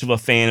not much of a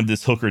fan of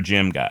this Hooker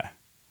Jim guy.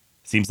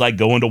 Seems like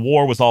going to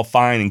war was all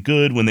fine and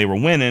good when they were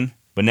winning,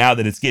 but now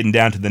that it's getting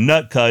down to the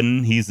nut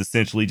cutting, he's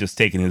essentially just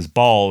taking his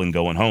ball and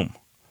going home.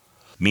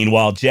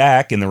 Meanwhile,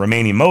 Jack and the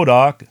remaining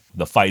Modoc,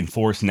 the fighting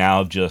force now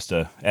of just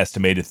an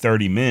estimated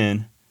 30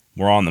 men,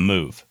 were on the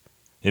move,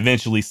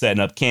 eventually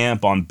setting up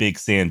camp on Big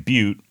Sand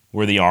Butte,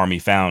 where the army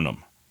found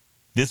them.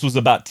 This was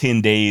about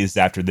 10 days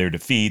after their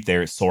defeat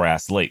there at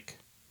Sorass Lake.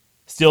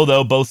 Still,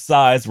 though, both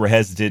sides were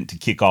hesitant to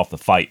kick off the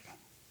fight.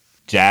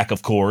 Jack,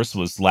 of course,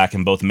 was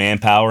lacking both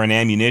manpower and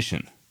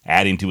ammunition.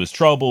 Adding to his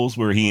troubles,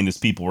 where he and his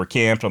people were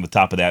camped on the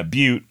top of that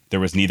butte, there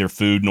was neither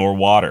food nor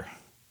water.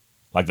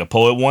 Like the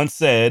poet once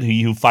said,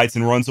 he who fights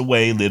and runs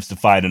away lives to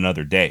fight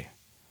another day.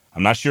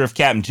 I'm not sure if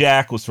Captain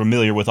Jack was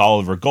familiar with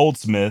Oliver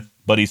Goldsmith,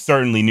 but he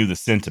certainly knew the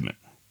sentiment.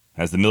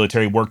 As the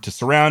military worked to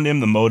surround him,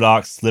 the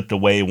Modocs slipped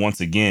away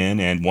once again,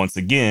 and once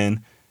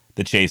again,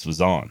 the chase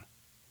was on.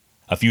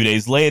 A few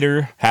days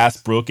later,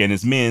 Hasbrook and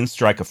his men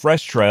strike a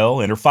fresh trail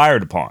and are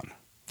fired upon.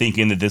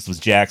 Thinking that this was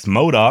Jack's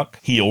Modoc,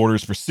 he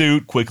orders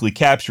pursuit, quickly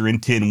capturing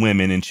 10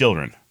 women and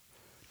children.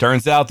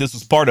 Turns out this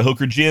was part of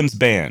Hooker Jim's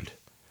band.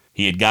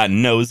 He had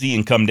gotten nosy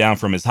and come down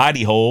from his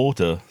hidey hole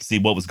to see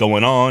what was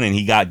going on, and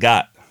he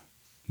got.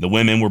 The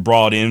women were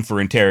brought in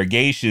for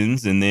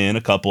interrogations, and then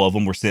a couple of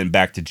them were sent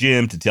back to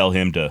Jim to tell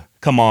him to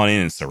come on in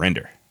and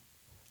surrender.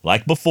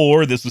 Like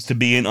before, this was to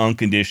be an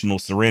unconditional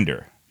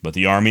surrender, but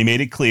the army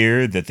made it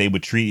clear that they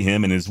would treat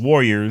him and his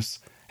warriors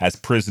as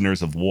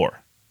prisoners of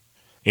war.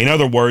 In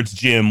other words,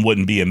 Jim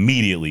wouldn't be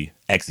immediately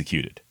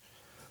executed.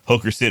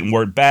 Hooker sent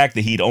word back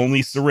that he'd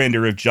only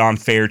surrender if John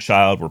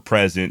Fairchild were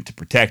present to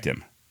protect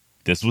him.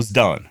 This was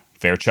done.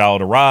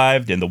 Fairchild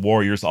arrived, and the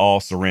warriors all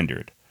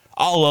surrendered.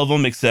 All of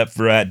them except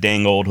for that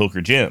dang old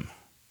Hooker Jim.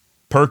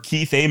 Per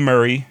Keith A.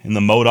 Murray in The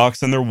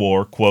Modocs and Their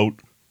War,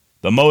 quote,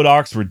 "The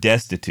Modocs were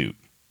destitute.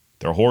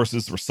 Their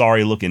horses were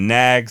sorry-looking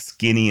nags,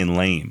 skinny and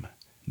lame.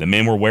 The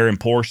men were wearing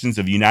portions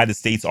of United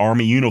States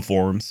Army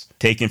uniforms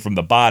taken from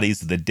the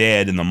bodies of the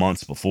dead in the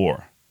months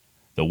before.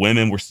 The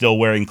women were still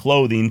wearing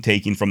clothing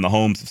taken from the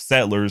homes of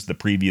settlers the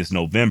previous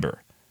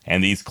November,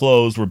 and these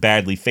clothes were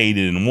badly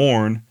faded and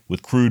worn,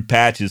 with crude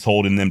patches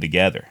holding them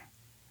together.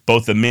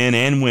 Both the men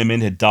and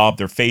women had daubed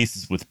their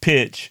faces with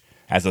pitch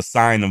as a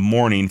sign of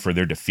mourning for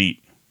their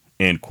defeat."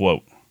 End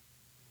quote.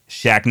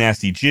 Shack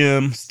Nasty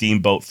Jim,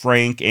 Steamboat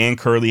Frank, and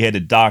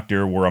Curly-Headed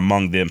Doctor were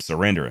among them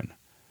surrendering.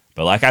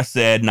 But like I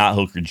said, not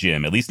Hooker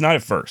Jim, at least not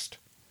at first.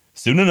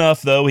 Soon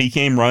enough, though, he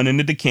came running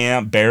into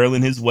camp,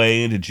 barreling his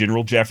way into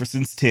General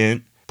Jefferson's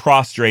tent,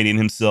 prostrating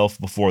himself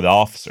before the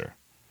officer.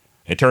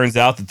 It turns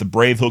out that the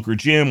brave Hooker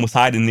Jim was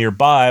hiding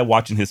nearby,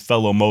 watching his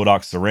fellow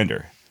Modocs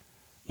surrender.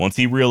 Once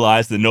he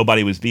realized that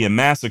nobody was being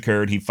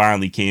massacred, he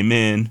finally came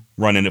in,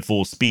 running at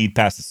full speed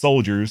past the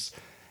soldiers,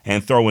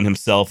 and throwing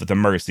himself at the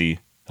mercy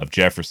of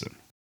Jefferson.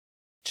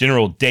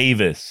 General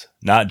Davis,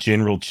 not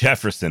General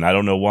Jefferson. I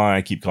don't know why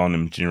I keep calling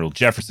him General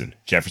Jefferson.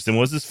 Jefferson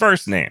was his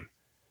first name.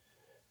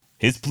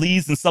 His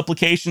pleas and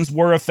supplications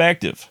were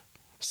effective.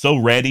 So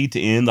ready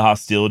to end the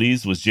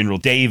hostilities was General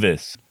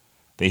Davis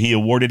that he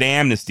awarded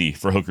amnesty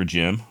for Hooker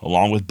Jim,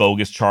 along with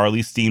Bogus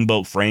Charlie,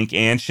 Steamboat Frank,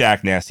 and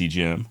Shack Nasty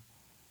Jim.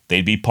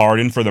 They'd be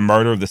pardoned for the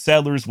murder of the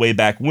settlers way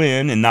back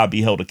when and not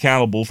be held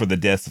accountable for the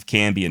deaths of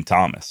Canby and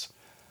Thomas.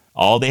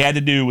 All they had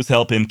to do was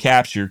help him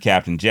capture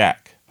Captain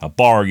Jack, a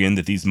bargain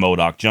that these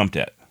Modoc jumped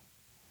at.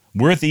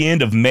 We're at the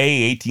end of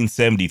May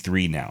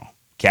 1873 now.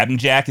 Captain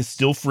Jack is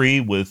still free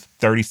with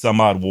 30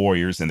 some odd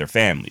warriors and their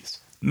families.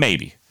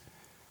 Maybe.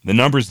 The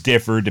numbers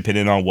differ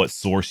depending on what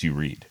source you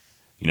read.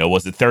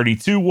 Was it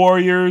 32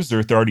 warriors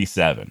or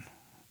 37?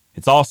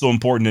 It's also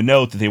important to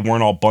note that they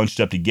weren't all bunched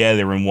up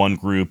together in one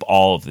group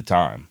all of the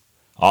time.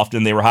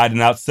 Often they were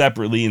hiding out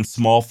separately in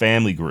small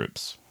family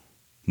groups.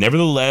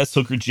 Nevertheless,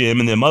 Hooker Jim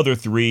and them other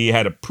three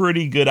had a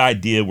pretty good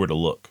idea where to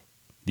look.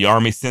 The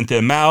army sent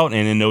them out,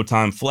 and in no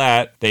time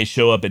flat, they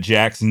show up at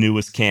Jack's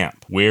newest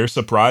camp, where,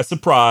 surprise,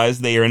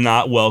 surprise, they are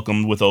not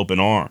welcomed with open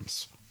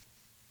arms.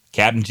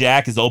 Captain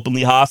Jack is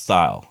openly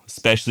hostile,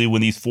 especially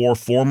when these four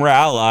former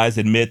allies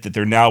admit that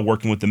they're now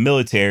working with the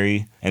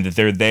military and that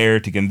they're there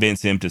to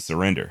convince him to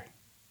surrender.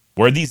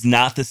 Were these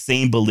not the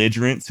same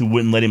belligerents who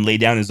wouldn't let him lay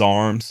down his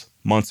arms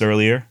months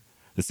earlier?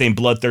 The same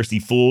bloodthirsty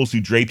fools who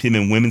draped him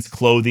in women's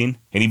clothing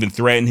and even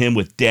threatened him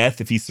with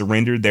death if he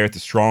surrendered there at the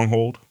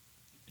stronghold?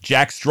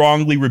 Jack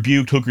strongly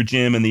rebuked Hooker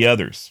Jim and the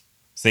others,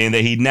 saying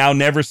that he'd now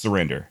never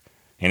surrender,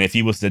 and if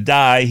he was to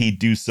die, he'd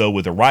do so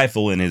with a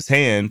rifle in his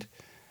hand,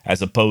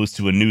 as opposed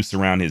to a noose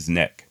around his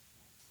neck.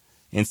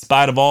 In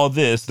spite of all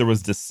this, there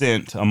was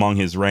dissent among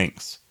his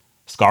ranks.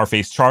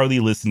 Scarface Charlie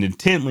listened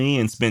intently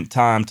and spent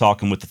time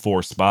talking with the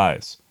four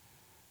spies.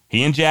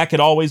 He and Jack had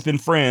always been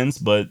friends,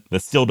 but the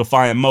still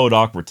defiant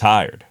Modoc were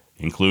tired,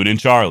 including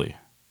Charlie.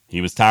 He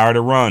was tired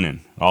of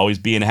running, always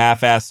being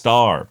half-assed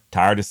starved,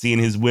 tired of seeing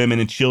his women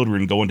and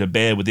children going to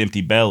bed with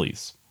empty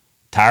bellies,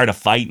 tired of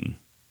fighting.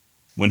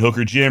 When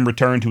Hooker Jim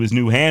returned to his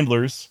new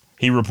handlers,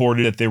 he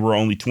reported that there were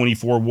only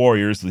 24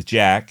 warriors with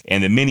Jack,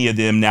 and that many of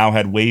them now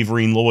had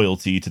wavering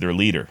loyalty to their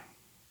leader.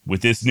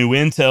 With this new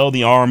intel,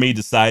 the army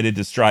decided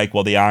to strike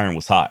while the iron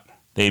was hot.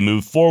 They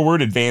moved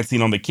forward,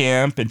 advancing on the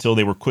camp until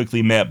they were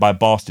quickly met by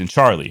Boston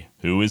Charlie,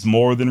 who is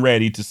more than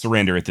ready to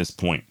surrender at this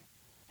point.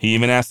 He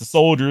even asked the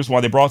soldiers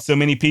why they brought so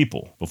many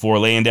people, before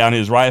laying down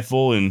his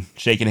rifle and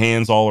shaking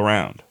hands all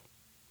around.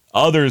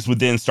 Others would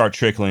then start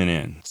trickling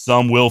in,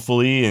 some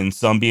willfully and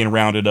some being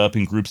rounded up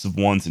in groups of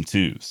ones and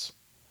twos.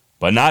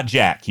 But not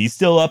Jack. He's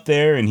still up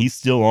there and he's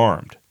still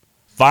armed.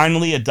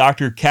 Finally, a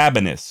Dr.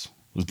 Cabanis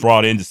was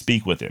brought in to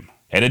speak with him,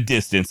 at a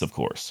distance, of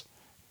course.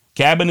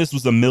 Cabanis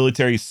was a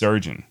military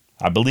surgeon,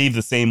 I believe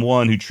the same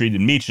one who treated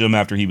Meacham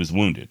after he was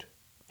wounded.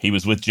 He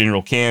was with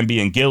General Canby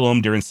and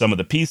Gillum during some of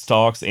the peace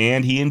talks,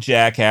 and he and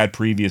Jack had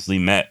previously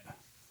met.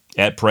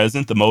 At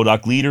present, the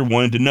Modoc leader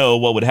wanted to know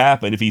what would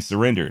happen if he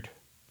surrendered.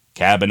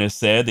 Cabanis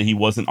said that he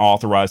wasn't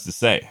authorized to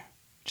say.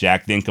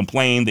 Jack then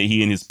complained that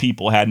he and his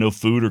people had no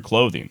food or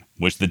clothing,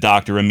 which the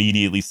doctor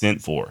immediately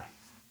sent for.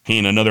 He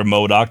and another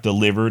Modoc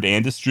delivered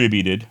and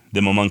distributed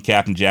them among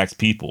Captain Jack's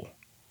people,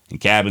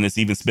 and Cabanis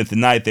even spent the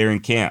night there in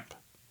camp.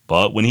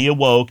 But when he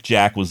awoke,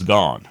 Jack was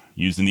gone,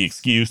 using the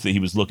excuse that he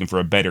was looking for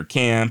a better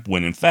camp,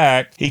 when in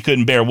fact, he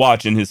couldn't bear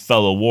watching his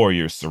fellow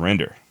warriors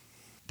surrender.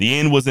 The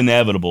end was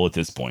inevitable at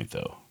this point,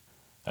 though.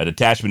 A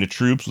detachment of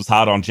troops was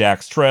hot on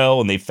Jack's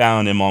trail, and they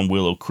found him on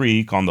Willow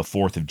Creek on the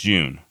 4th of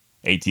June,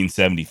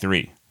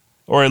 1873.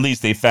 Or at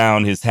least they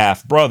found his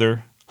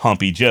half-brother,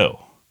 Humpy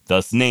Joe,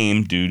 thus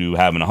named due to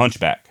having a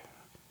hunchback.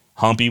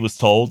 Humpy was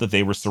told that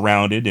they were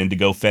surrounded and to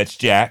go fetch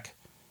Jack.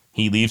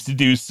 He leaves to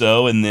do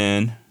so, and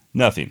then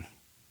nothing.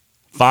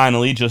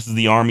 Finally, just as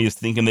the army is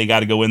thinking they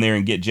got to go in there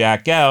and get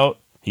Jack out,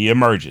 he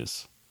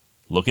emerges,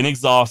 looking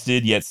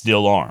exhausted yet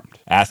still armed,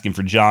 asking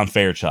for John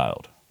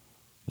Fairchild.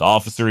 The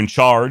officer in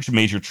charge,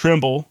 Major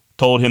Trimble,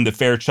 told him that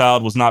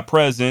Fairchild was not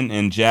present,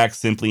 and Jack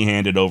simply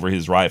handed over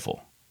his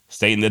rifle,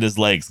 stating that his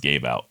legs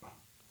gave out.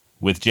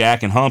 With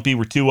Jack and Humpy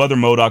were two other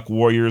Modoc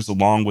warriors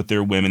along with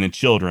their women and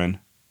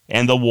children,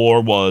 and the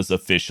war was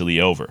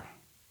officially over.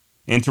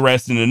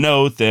 Interesting to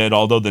note that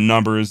although the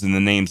numbers and the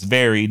names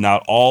varied,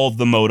 not all of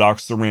the Modocs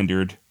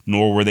surrendered,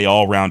 nor were they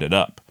all rounded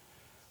up.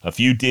 A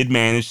few did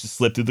manage to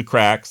slip through the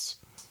cracks,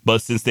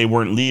 but since they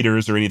weren't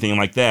leaders or anything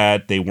like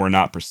that, they were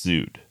not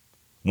pursued.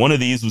 One of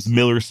these was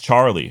Miller's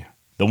Charlie,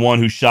 the one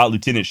who shot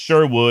Lieutenant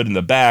Sherwood in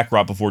the back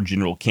right before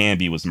General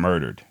Canby was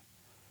murdered.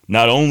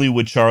 Not only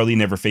would Charlie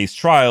never face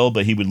trial,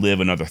 but he would live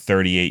another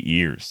 38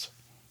 years.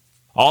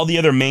 All the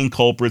other main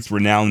culprits were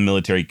now in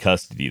military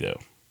custody, though.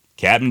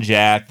 Captain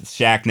Jack, the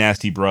Shack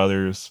Nasty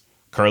brothers,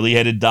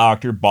 curly-headed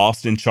Doctor,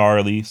 Boston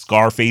Charlie,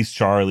 Scarface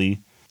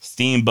Charlie,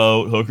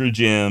 Steamboat, Hooker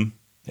Jim,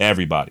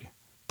 everybody.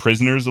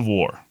 Prisoners of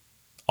war.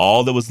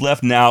 All that was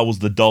left now was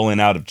the doling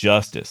out of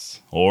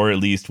justice, or at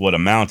least what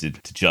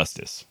amounted to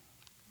justice.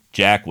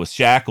 Jack was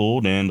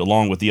shackled and,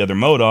 along with the other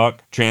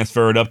Modoc,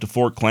 transferred up to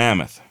Fort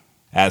Klamath,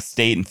 as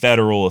state and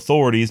federal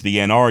authorities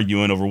began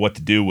arguing over what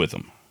to do with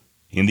him.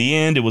 In the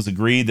end, it was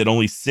agreed that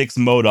only 6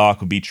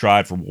 Modoc would be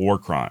tried for war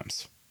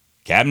crimes.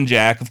 Captain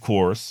Jack, of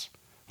course,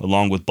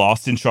 along with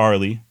Boston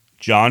Charlie,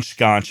 John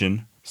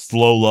Sconchin,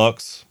 Slow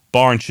Lux,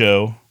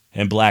 Barncho,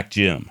 and Black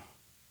Jim.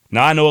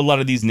 Now, I know a lot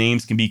of these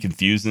names can be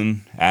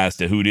confusing as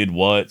to who did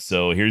what,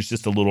 so here's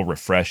just a little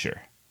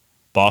refresher.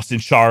 Boston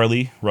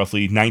Charlie,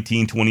 roughly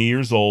 19-20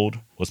 years old,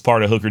 was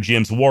part of Hooker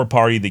Jim's war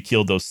party that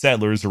killed those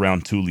settlers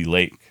around Tule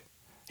Lake.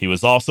 He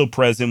was also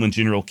present when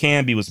General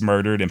Canby was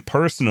murdered and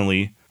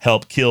personally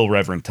helped kill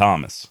Reverend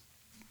Thomas.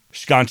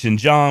 Sconchin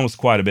John was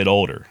quite a bit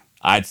older,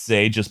 I'd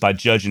say, just by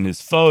judging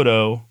his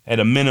photo, at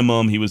a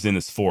minimum he was in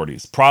his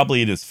 40s,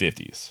 probably in his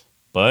 50s.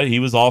 But he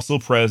was also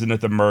present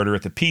at the murder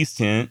at the peace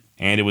tent,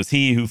 and it was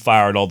he who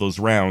fired all those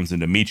rounds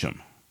into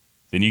Meacham.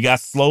 Then you got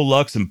Slow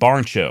Lux and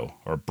Barncho,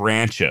 or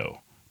Brancho,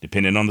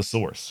 depending on the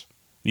source.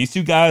 These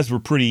two guys were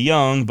pretty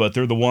young, but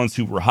they're the ones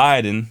who were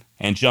hiding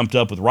and jumped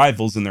up with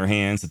rifles in their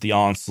hands at the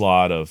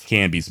onslaught of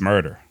Canby's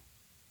murder.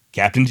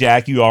 Captain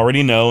Jack, you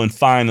already know, and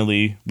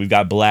finally, we've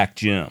got Black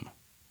Jim.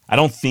 I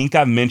don't think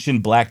I've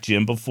mentioned Black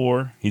Jim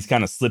before. He's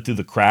kind of slipped through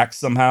the cracks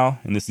somehow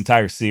in this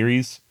entire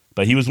series,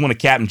 but he was one of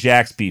Captain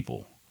Jack's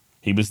people.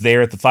 He was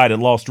there at the fight at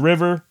Lost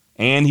River,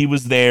 and he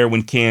was there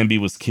when Canby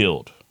was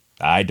killed.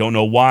 I don't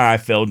know why I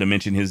failed to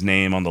mention his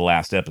name on the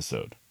last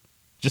episode.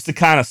 Just to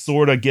kind of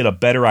sort of get a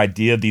better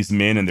idea of these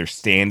men and their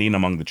standing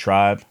among the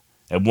tribe.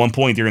 At one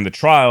point during the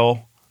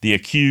trial, the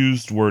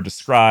accused were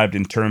described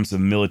in terms of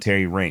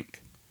military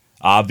rank.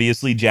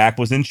 Obviously, Jack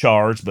was in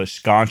charge, but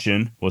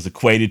Sconchin was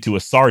equated to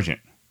a sergeant.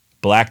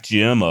 Black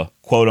Jim, a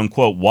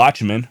quote-unquote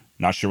watchman,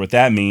 not sure what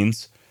that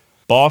means.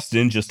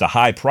 Boston, just a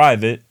high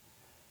private.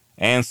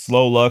 And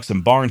Slow Lux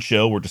and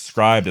Barnshow were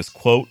described as,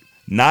 quote,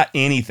 not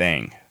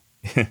anything,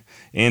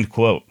 end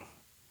quote.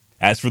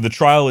 As for the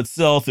trial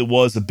itself, it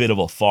was a bit of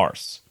a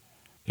farce.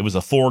 It was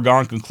a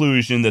foregone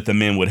conclusion that the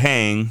men would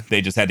hang,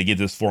 they just had to get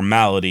this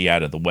formality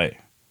out of the way.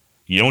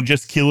 You don't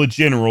just kill a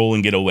general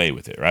and get away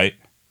with it, right?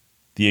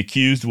 The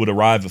accused would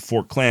arrive at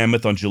Fort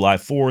Klamath on July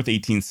 4th,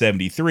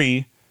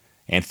 1873,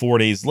 and 4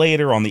 days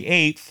later, on the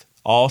 8th,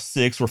 all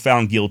 6 were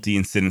found guilty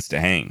and sentenced to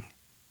hang.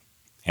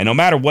 And no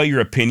matter what your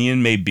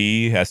opinion may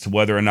be as to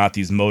whether or not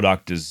these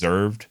Modoc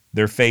deserved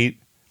their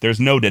fate, there's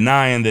no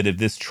denying that if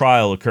this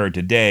trial occurred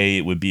today,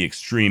 it would be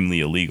extremely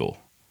illegal.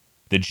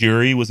 The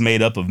jury was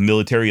made up of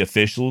military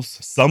officials,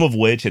 some of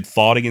which had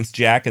fought against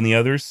Jack and the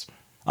others.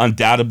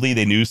 Undoubtedly,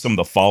 they knew some of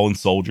the fallen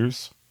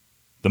soldiers.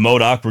 The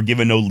Modoc were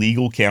given no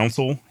legal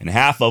counsel, and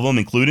half of them,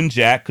 including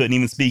Jack, couldn't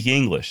even speak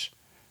English.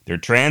 Their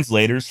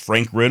translators,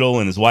 Frank Riddle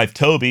and his wife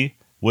Toby,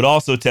 would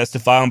also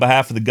testify on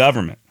behalf of the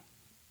government.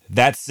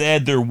 That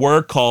said, there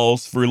were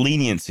calls for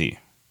leniency,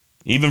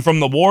 even from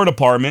the War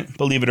Department,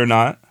 believe it or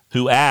not,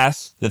 who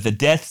asked that the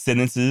death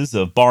sentences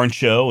of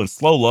Barnshow and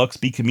Slow Lux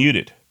be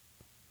commuted.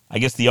 I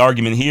guess the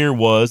argument here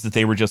was that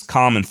they were just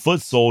common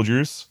foot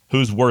soldiers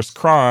whose worst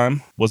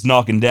crime was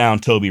knocking down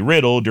Toby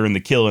Riddle during the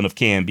killing of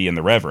Canby and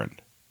the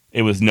Reverend.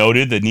 It was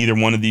noted that neither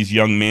one of these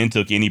young men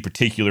took any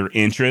particular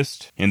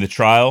interest in the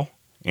trial,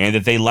 and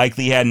that they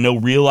likely had no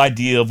real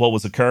idea of what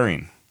was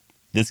occurring.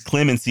 This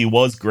clemency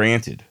was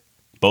granted.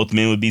 Both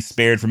men would be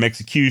spared from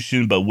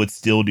execution, but would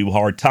still do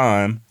hard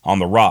time on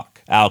the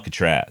rock,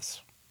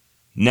 Alcatraz.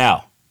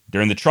 Now,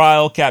 during the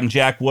trial, Captain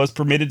Jack was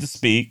permitted to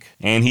speak,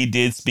 and he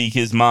did speak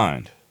his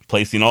mind,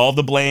 placing all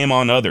the blame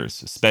on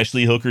others,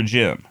 especially Hooker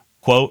Jim.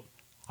 Quote,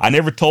 I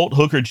never told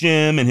Hooker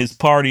Jim and his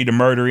party to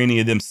murder any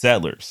of them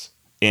settlers.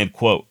 End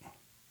quote.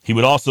 He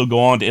would also go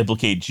on to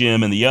implicate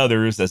Jim and the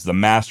others as the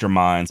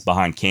masterminds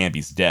behind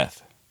Canby's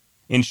death.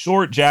 In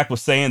short, Jack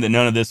was saying that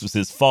none of this was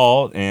his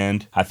fault,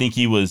 and I think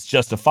he was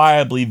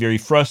justifiably very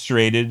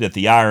frustrated at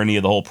the irony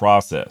of the whole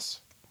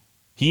process.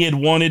 He had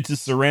wanted to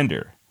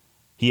surrender.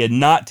 He had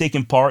not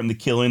taken part in the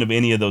killing of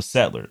any of those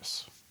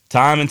settlers.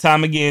 Time and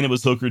time again, it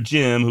was Hooker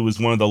Jim who was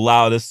one of the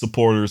loudest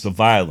supporters of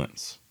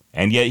violence.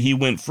 And yet he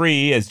went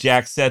free as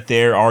Jack sat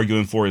there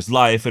arguing for his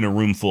life in a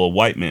room full of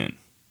white men.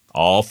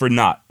 All for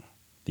naught.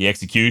 The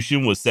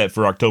execution was set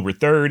for October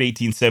 3rd,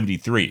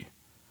 1873.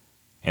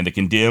 And the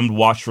condemned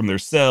watched from their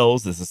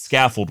cells as a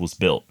scaffold was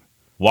built.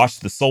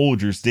 Watched the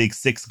soldiers dig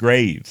 6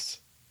 graves.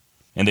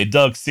 And they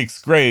dug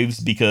 6 graves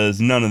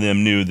because none of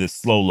them knew that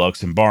Slow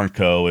Lux and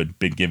Barnco had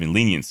been given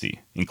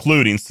leniency,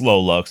 including Slow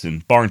Lux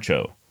and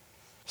Barncho.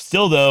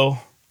 Still, though,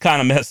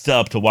 kind of messed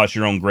up to watch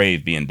your own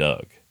grave being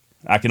dug.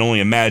 I can only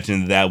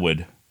imagine that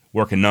would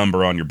work a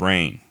number on your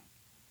brain.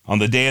 On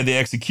the day of the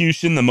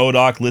execution, the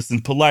Modoc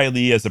listened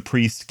politely as a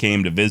priest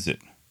came to visit.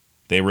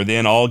 They were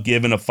then all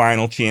given a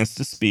final chance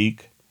to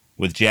speak,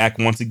 with Jack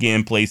once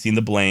again placing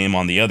the blame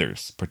on the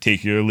others,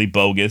 particularly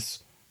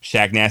Bogus,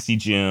 Shacknasty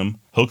Jim,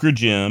 Hooker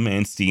Jim,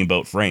 and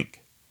Steamboat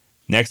Frank.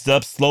 Next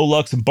up, Slow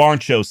Lux and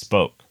Barnshow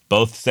spoke,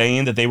 both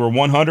saying that they were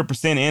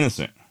 100%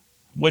 innocent,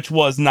 which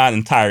was not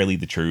entirely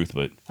the truth,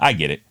 but I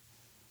get it.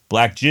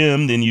 Black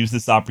Jim then used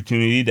this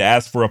opportunity to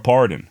ask for a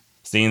pardon,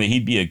 saying that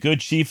he'd be a good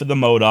chief of the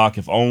Modoc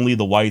if only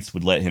the whites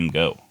would let him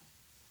go.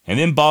 And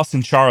then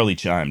Boston Charlie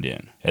chimed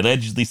in,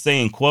 allegedly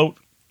saying, quote,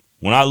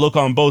 when I look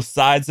on both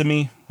sides of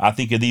me, I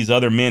think of these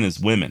other men as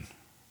women.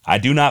 I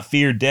do not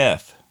fear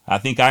death. I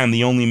think I am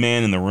the only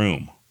man in the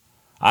room.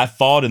 I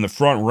fought in the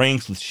front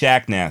ranks with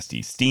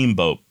Shacknasty,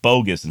 Steamboat,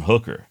 Bogus, and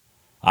Hooker.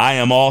 I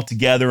am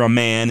altogether a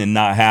man and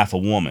not half a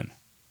woman.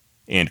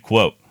 End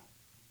quote.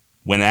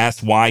 When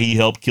asked why he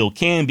helped kill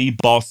Canby,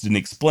 Boston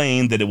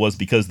explained that it was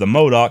because the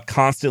Modoc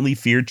constantly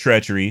feared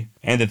treachery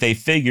and that they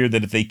figured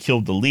that if they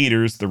killed the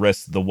leaders, the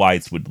rest of the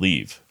whites would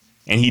leave.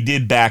 And he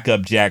did back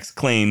up Jack's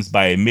claims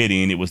by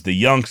admitting it was the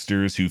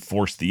youngsters who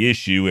forced the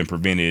issue and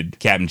prevented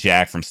Captain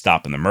Jack from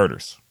stopping the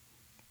murders.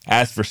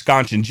 As for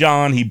Sconchin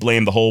John, he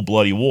blamed the whole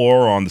bloody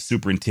war on the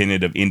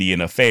superintendent of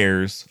Indian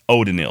Affairs,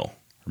 O'Donnell.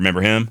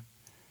 Remember him?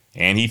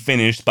 And he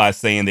finished by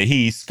saying that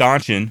he,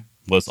 Sconchin,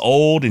 was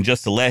old and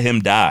just to let him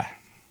die.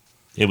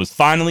 It was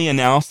finally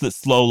announced that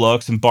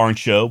Slowlux and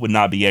Barnshow would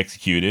not be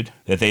executed,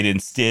 that they'd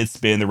instead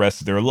spend the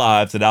rest of their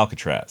lives at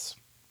Alcatraz.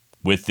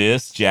 With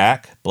this,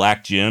 Jack,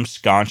 Black Jim,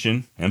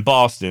 Sconchin, and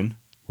Boston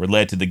were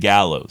led to the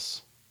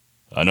gallows.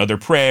 Another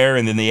prayer,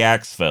 and then the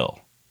axe fell,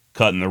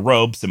 cutting the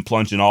ropes and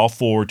plunging all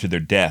four to their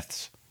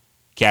deaths.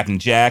 Captain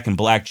Jack and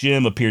Black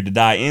Jim appeared to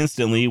die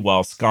instantly,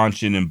 while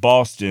Sconchin and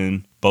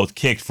Boston both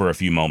kicked for a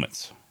few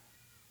moments.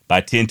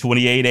 By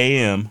 10:28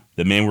 a.m.,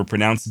 the men were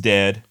pronounced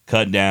dead,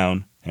 cut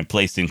down, and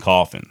placed in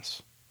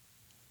coffins.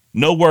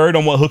 No word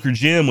on what Hooker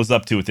Jim was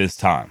up to at this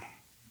time.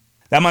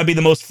 That might be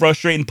the most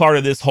frustrating part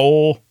of this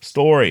whole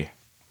story.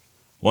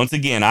 Once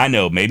again, I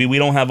know maybe we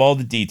don't have all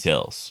the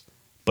details,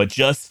 but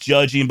just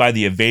judging by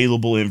the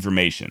available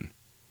information,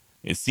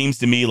 it seems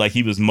to me like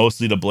he was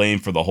mostly to blame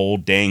for the whole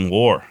dang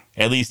war,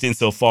 at least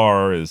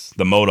insofar as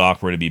the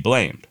Modoc were to be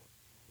blamed.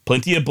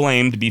 Plenty of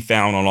blame to be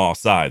found on all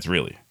sides,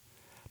 really.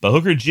 But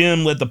Hooker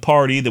Jim led the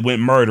party that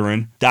went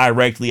murdering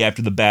directly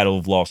after the Battle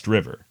of Lost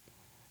River.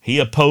 He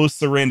opposed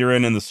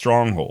surrendering in the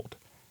stronghold.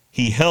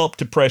 He helped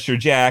to pressure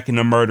Jack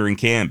into murdering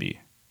Canby.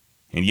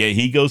 And yet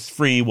he goes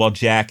free while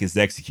Jack is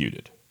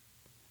executed.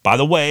 By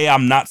the way,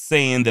 I'm not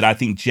saying that I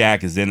think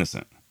Jack is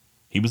innocent.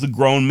 He was a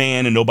grown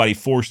man and nobody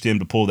forced him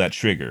to pull that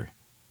trigger.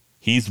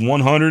 He's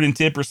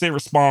 110%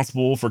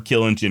 responsible for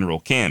killing General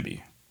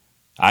Canby.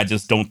 I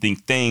just don't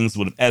think things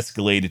would have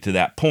escalated to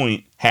that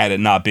point had it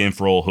not been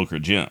for old Hooker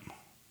Jim.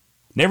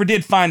 Never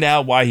did find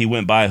out why he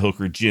went by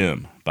Hooker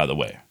Jim, by the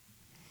way.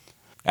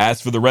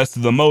 As for the rest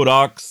of the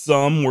Modocs,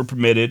 some were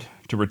permitted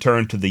to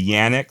return to the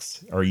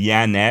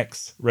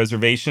Yanax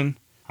Reservation.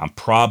 I'm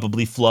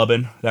probably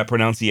flubbing that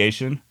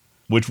pronunciation,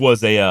 which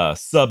was a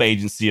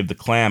sub-agency of the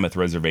Klamath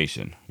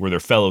Reservation, where their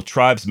fellow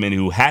tribesmen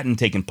who hadn't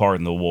taken part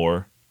in the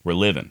war were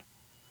living.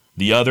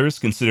 The others,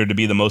 considered to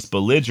be the most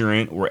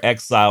belligerent, were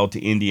exiled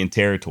to Indian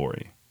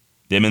Territory.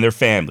 Them and their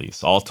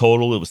families. All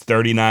total, it was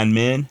 39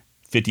 men,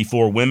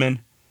 54 women,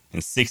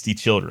 and 60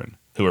 children,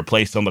 who were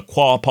placed on the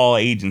Quapaw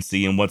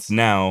Agency in what's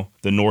now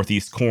the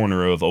northeast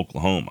corner of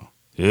Oklahoma.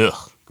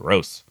 Ugh,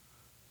 gross.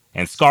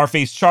 And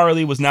Scarface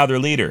Charlie was now their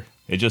leader,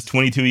 at just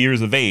 22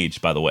 years of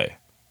age, by the way.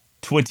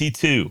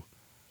 22.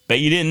 Bet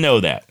you didn't know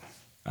that.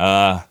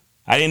 I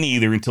didn't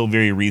either until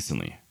very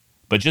recently.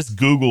 But just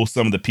Google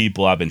some of the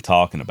people I've been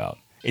talking about.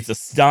 It's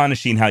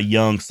astonishing how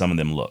young some of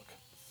them look.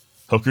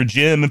 Hooker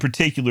Jim, in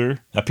particular,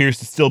 appears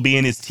to still be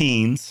in his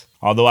teens,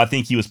 although I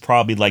think he was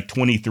probably like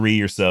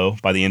 23 or so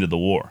by the end of the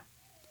war.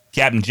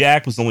 Captain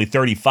Jack was only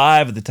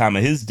 35 at the time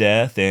of his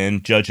death,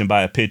 and judging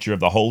by a picture of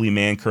the holy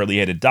man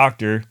curly-headed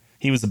doctor,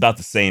 he was about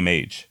the same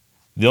age.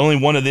 The only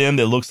one of them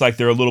that looks like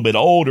they're a little bit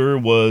older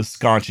was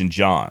Sconchin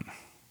John.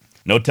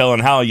 No telling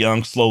how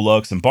young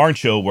Slowlux and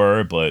Barnshow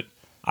were, but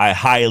I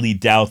highly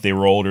doubt they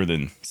were older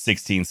than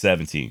 16,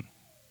 17.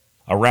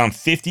 Around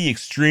 50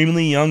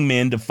 extremely young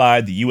men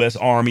defied the U.S.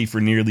 Army for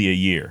nearly a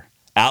year,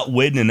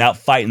 outwitting and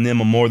outfighting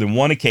them on more than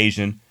one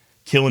occasion,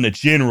 killing a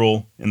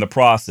general in the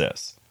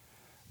process.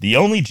 The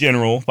only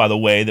general, by the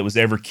way, that was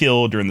ever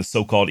killed during the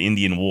so-called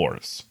Indian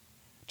Wars.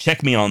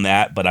 Check me on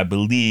that, but I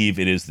believe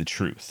it is the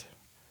truth.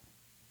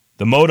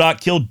 The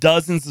Modoc killed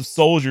dozens of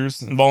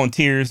soldiers and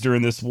volunteers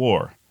during this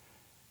war,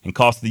 and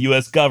cost the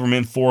U.S.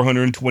 government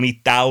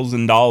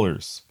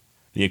 $420,000,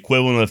 the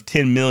equivalent of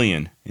 $10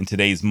 million in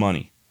today's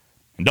money.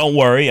 And don't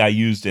worry, I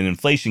used an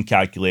inflation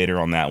calculator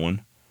on that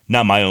one,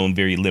 not my own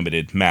very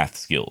limited math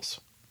skills.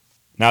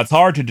 Now, it's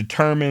hard to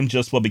determine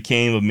just what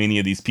became of many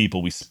of these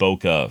people we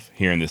spoke of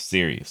here in this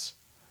series.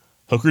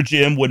 Hooker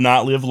Jim would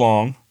not live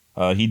long.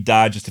 He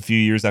died just a few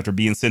years after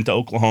being sent to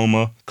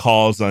Oklahoma,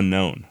 cause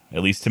unknown,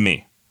 at least to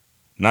me.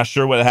 Not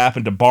sure what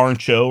happened to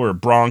Barnshow or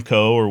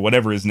Bronco or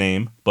whatever his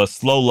name, but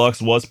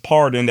Slowlux was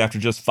pardoned after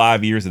just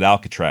 5 years at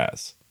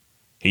Alcatraz.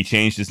 He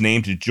changed his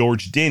name to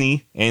George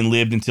Denny and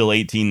lived until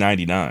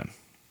 1899.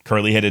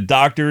 Curly-headed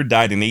Doctor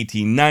died in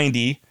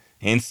 1890,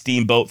 and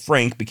Steamboat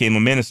Frank became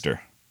a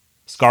minister.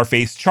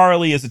 Scarface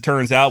Charlie, as it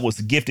turns out, was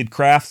a gifted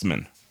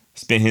craftsman.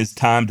 Spent his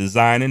time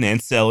designing and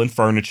selling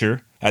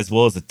furniture, as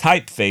well as a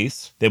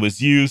typeface that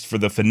was used for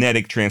the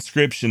phonetic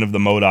transcription of the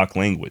Modoc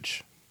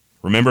language.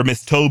 Remember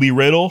Miss Toby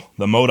Riddle,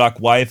 the Modoc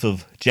wife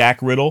of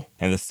Jack Riddle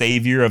and the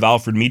savior of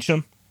Alfred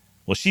Meacham?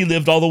 Well, she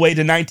lived all the way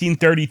to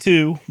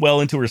 1932,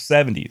 well into her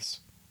 70s.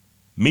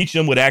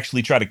 Meacham would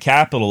actually try to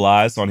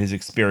capitalize on his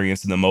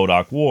experience in the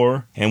Modoc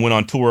War and went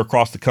on tour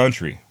across the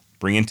country,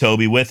 bringing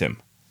Toby with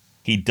him.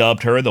 He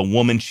dubbed her the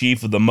woman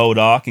chief of the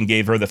Modoc and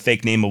gave her the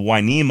fake name of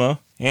Wynema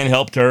and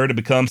helped her to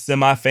become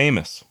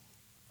semi-famous.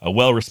 A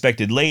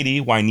well-respected lady,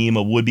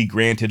 Wynema would be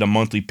granted a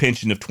monthly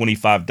pension of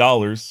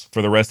 $25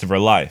 for the rest of her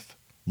life,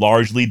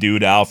 largely due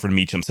to Alfred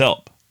Meacham's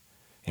help.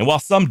 And while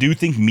some do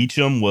think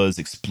Meacham was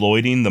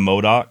exploiting the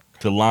Modoc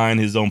to line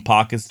his own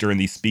pockets during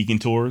these speaking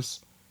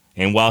tours,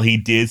 and while he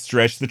did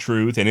stretch the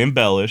truth and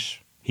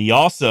embellish, he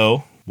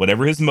also,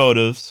 whatever his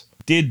motives,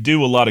 did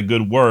do a lot of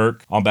good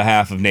work on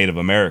behalf of Native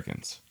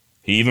Americans.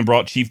 He even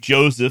brought Chief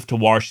Joseph to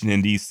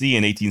Washington, D.C.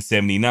 in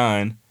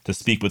 1879 to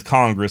speak with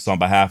Congress on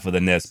behalf of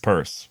the Nez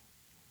Perce.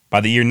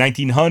 By the year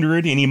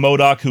 1900, any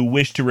Modoc who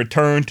wished to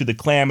return to the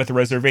Klamath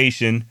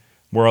Reservation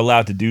were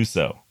allowed to do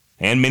so,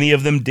 and many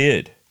of them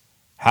did.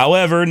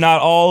 However,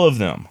 not all of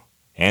them,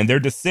 and their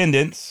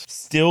descendants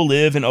still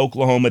live in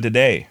Oklahoma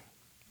today.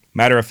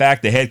 Matter of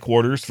fact, the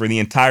headquarters for the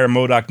entire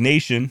Modoc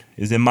Nation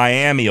is in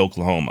Miami,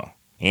 Oklahoma,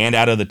 and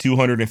out of the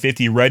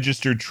 250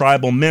 registered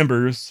tribal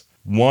members,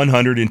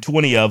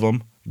 120 of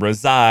them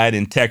reside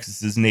in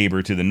Texas's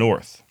neighbor to the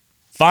north.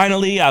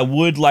 Finally, I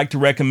would like to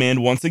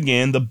recommend once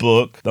again the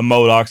book, The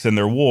Modocs and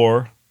Their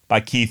War, by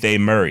Keith A.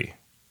 Murray.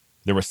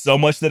 There was so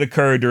much that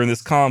occurred during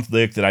this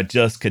conflict that I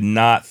just could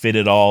not fit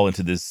it all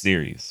into this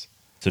series.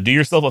 So do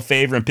yourself a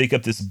favor and pick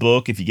up this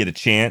book if you get a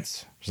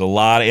chance. There's a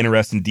lot of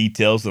interesting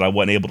details that I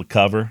wasn't able to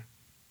cover.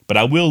 But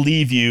I will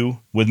leave you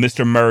with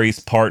Mr.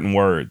 Murray's parting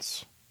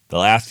words, the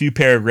last few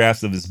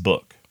paragraphs of his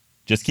book.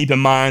 Just keep in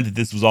mind that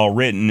this was all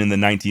written in the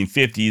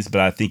 1950s,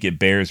 but I think it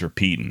bears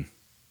repeating.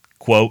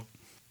 Quote,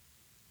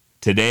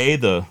 "Today,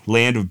 the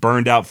land of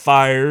burned out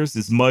fires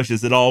is much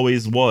as it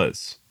always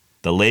was.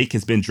 The lake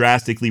has been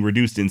drastically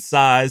reduced in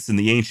size, and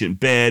the ancient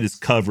bed is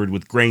covered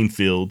with grain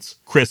fields,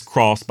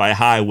 crisscrossed by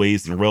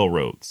highways and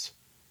railroads.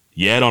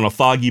 Yet on a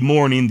foggy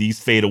morning, these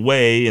fade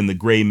away, and the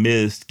gray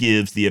mist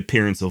gives the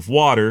appearance of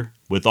water,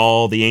 with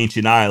all the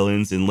ancient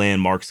islands and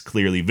landmarks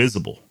clearly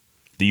visible.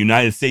 The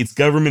United States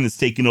government has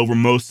taken over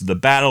most of the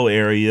battle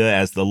area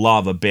as the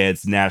Lava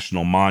Bed's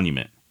National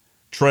Monument.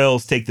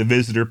 Trails take the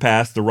visitor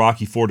past the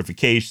rocky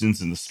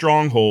fortifications in the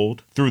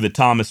stronghold, through the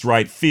Thomas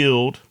Wright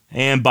Field,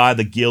 and by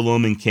the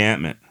Gillum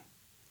encampment.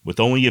 With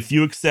only a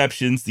few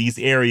exceptions, these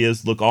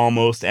areas look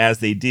almost as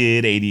they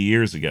did 80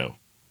 years ago.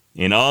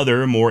 In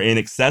other, more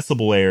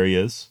inaccessible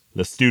areas,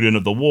 the student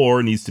of the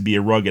war needs to be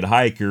a rugged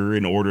hiker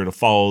in order to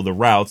follow the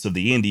routes of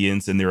the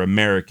Indians and their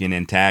American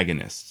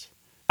antagonists.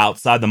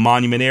 Outside the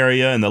monument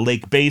area and the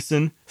lake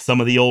basin,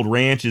 some of the old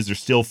ranches are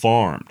still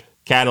farmed.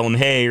 Cattle and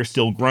hay are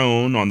still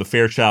grown on the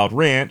Fairchild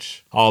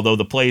Ranch, although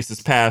the place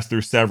has passed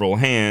through several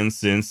hands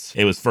since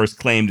it was first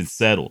claimed and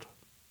settled.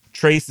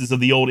 Traces of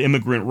the old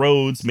immigrant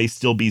roads may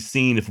still be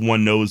seen if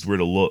one knows where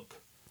to look.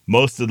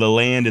 Most of the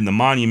land in the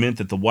monument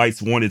that the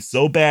whites wanted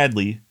so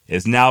badly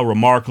is now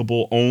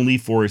remarkable only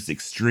for its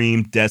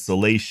extreme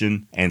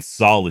desolation and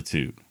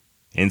solitude.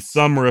 In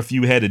summer, a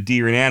few head of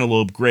deer and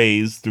antelope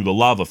graze through the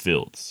lava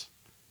fields.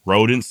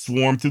 Rodents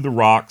swarm through the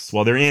rocks,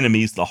 while their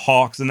enemies, the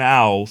hawks and the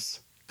owls,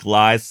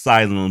 glide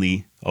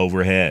silently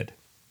overhead."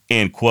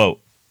 End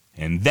quote.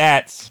 And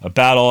that's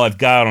about all I've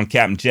got on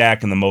Captain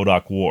Jack and the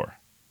Modoc War.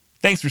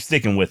 Thanks for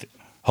sticking with it.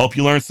 Hope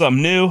you learned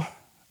something new.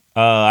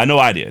 I know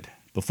I did.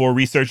 Before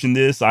researching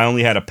this, I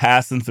only had a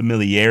passing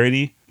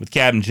familiarity with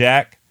Captain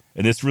Jack,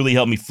 and this really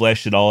helped me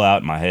flesh it all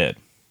out in my head.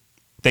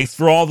 Thanks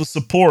for all the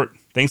support.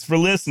 Thanks for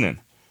listening.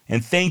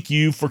 And thank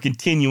you for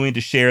continuing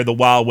to share the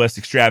Wild West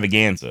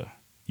extravaganza.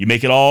 You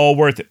make it all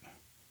worth it.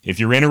 If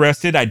you're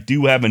interested, I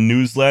do have a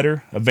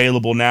newsletter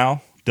available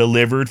now,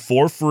 delivered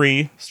for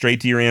free,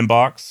 straight to your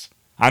inbox.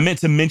 I meant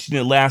to mention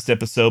it last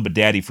episode, but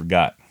Daddy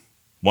forgot.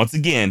 Once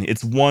again,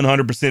 it's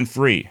 100%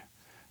 free.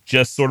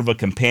 Just sort of a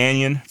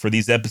companion for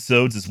these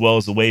episodes, as well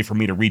as a way for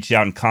me to reach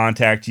out and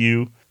contact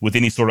you with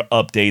any sort of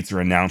updates or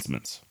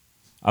announcements.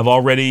 I've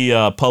already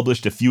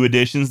published a few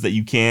editions that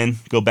you can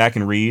go back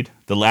and read.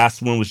 The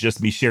last one was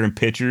just me sharing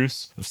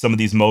pictures of some of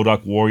these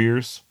Modoc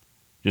warriors,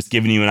 just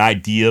giving you an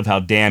idea of how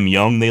damn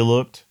young they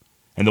looked.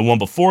 And the one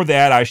before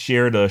that, I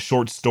shared a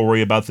short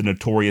story about the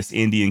notorious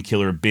Indian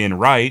killer Ben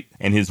Wright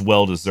and his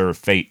well-deserved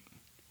fate.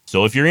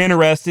 So if you're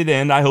interested,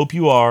 and I hope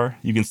you are,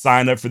 you can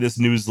sign up for this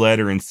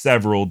newsletter in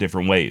several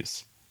different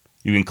ways.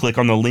 You can click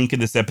on the link in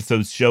this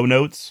episode's show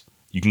notes.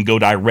 You can go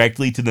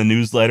directly to the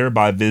newsletter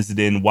by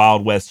visiting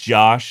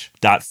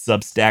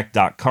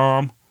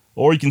wildwestjosh.substack.com,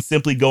 or you can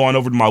simply go on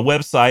over to my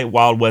website,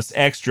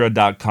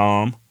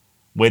 wildwestextra.com,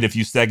 wait a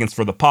few seconds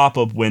for the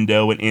pop-up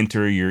window, and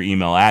enter your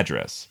email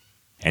address.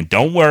 And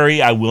don't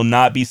worry, I will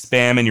not be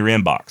spamming your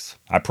inbox.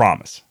 I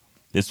promise.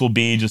 This will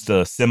be just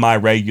a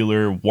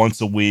semi-regular,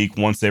 once a week,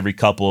 once every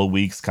couple of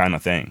weeks kind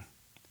of thing.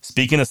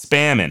 Speaking of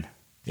spamming,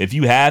 if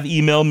you have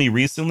emailed me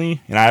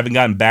recently and I haven't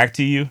gotten back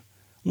to you,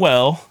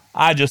 well,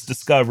 I just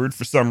discovered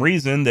for some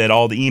reason that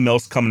all the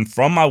emails coming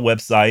from my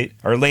website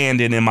are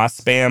landing in my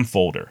spam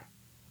folder.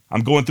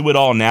 I'm going through it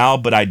all now,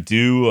 but I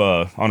do,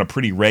 on a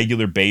pretty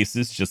regular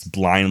basis, just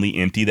blindly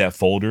empty that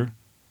folder.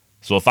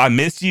 So if I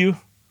missed you,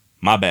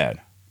 my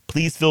bad.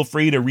 Please feel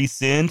free to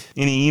resend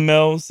any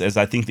emails, as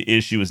I think the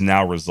issue is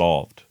now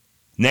resolved.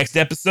 Next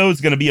episode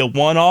is going to be a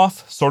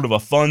one-off, sort of a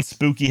fun,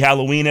 spooky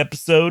Halloween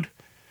episode.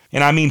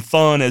 And I mean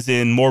fun as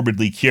in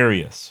morbidly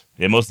curious.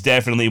 It most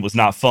definitely was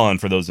not fun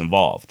for those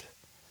involved.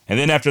 And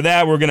then after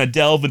that, we're going to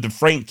delve into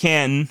Frank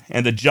Canton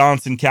and the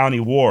Johnson County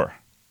War.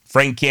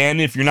 Frank Canton,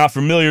 if you're not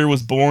familiar,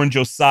 was born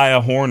Josiah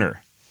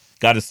Horner.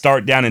 Got his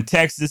start down in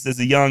Texas as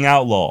a young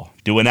outlaw,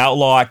 doing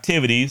outlaw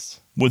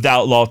activities with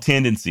outlaw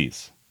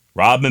tendencies.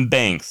 Robbing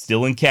banks,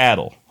 stealing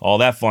cattle, all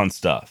that fun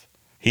stuff.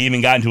 He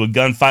even got into a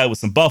gunfight with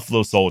some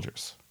Buffalo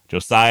soldiers.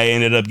 Josiah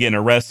ended up getting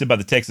arrested by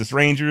the Texas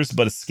Rangers,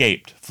 but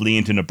escaped,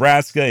 fleeing to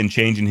Nebraska and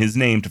changing his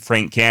name to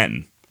Frank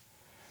Canton.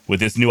 With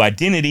this new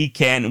identity,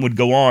 Canton would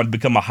go on to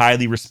become a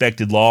highly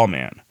respected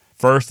lawman,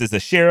 first as a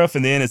sheriff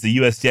and then as a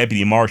U.S.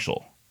 deputy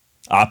marshal,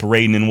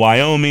 operating in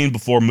Wyoming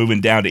before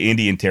moving down to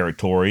Indian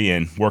Territory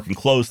and working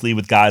closely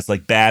with guys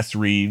like Bass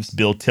Reeves,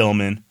 Bill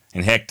Tillman,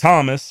 and Heck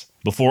Thomas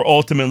before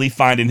ultimately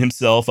finding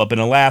himself up in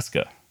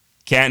Alaska.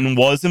 Canton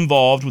was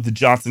involved with the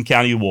Johnson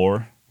County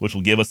War, which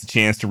will give us a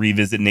chance to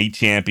revisit Nate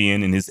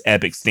Champion and his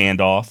epic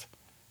standoff.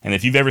 And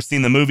if you've ever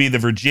seen the movie The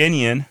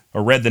Virginian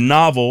or read the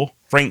novel,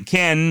 Frank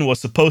Canton was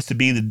supposed to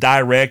be the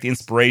direct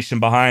inspiration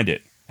behind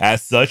it.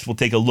 As such, we'll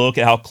take a look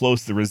at how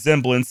close the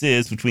resemblance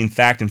is between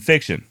fact and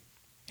fiction.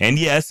 And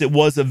yes, it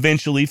was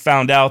eventually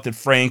found out that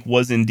Frank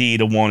was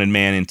indeed a wanted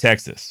man in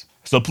Texas.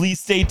 So please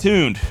stay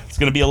tuned. It's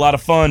going to be a lot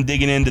of fun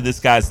digging into this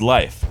guy's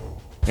life.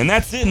 And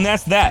that's it, and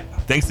that's that.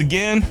 Thanks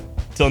again.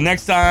 Till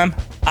next time,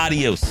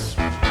 adios.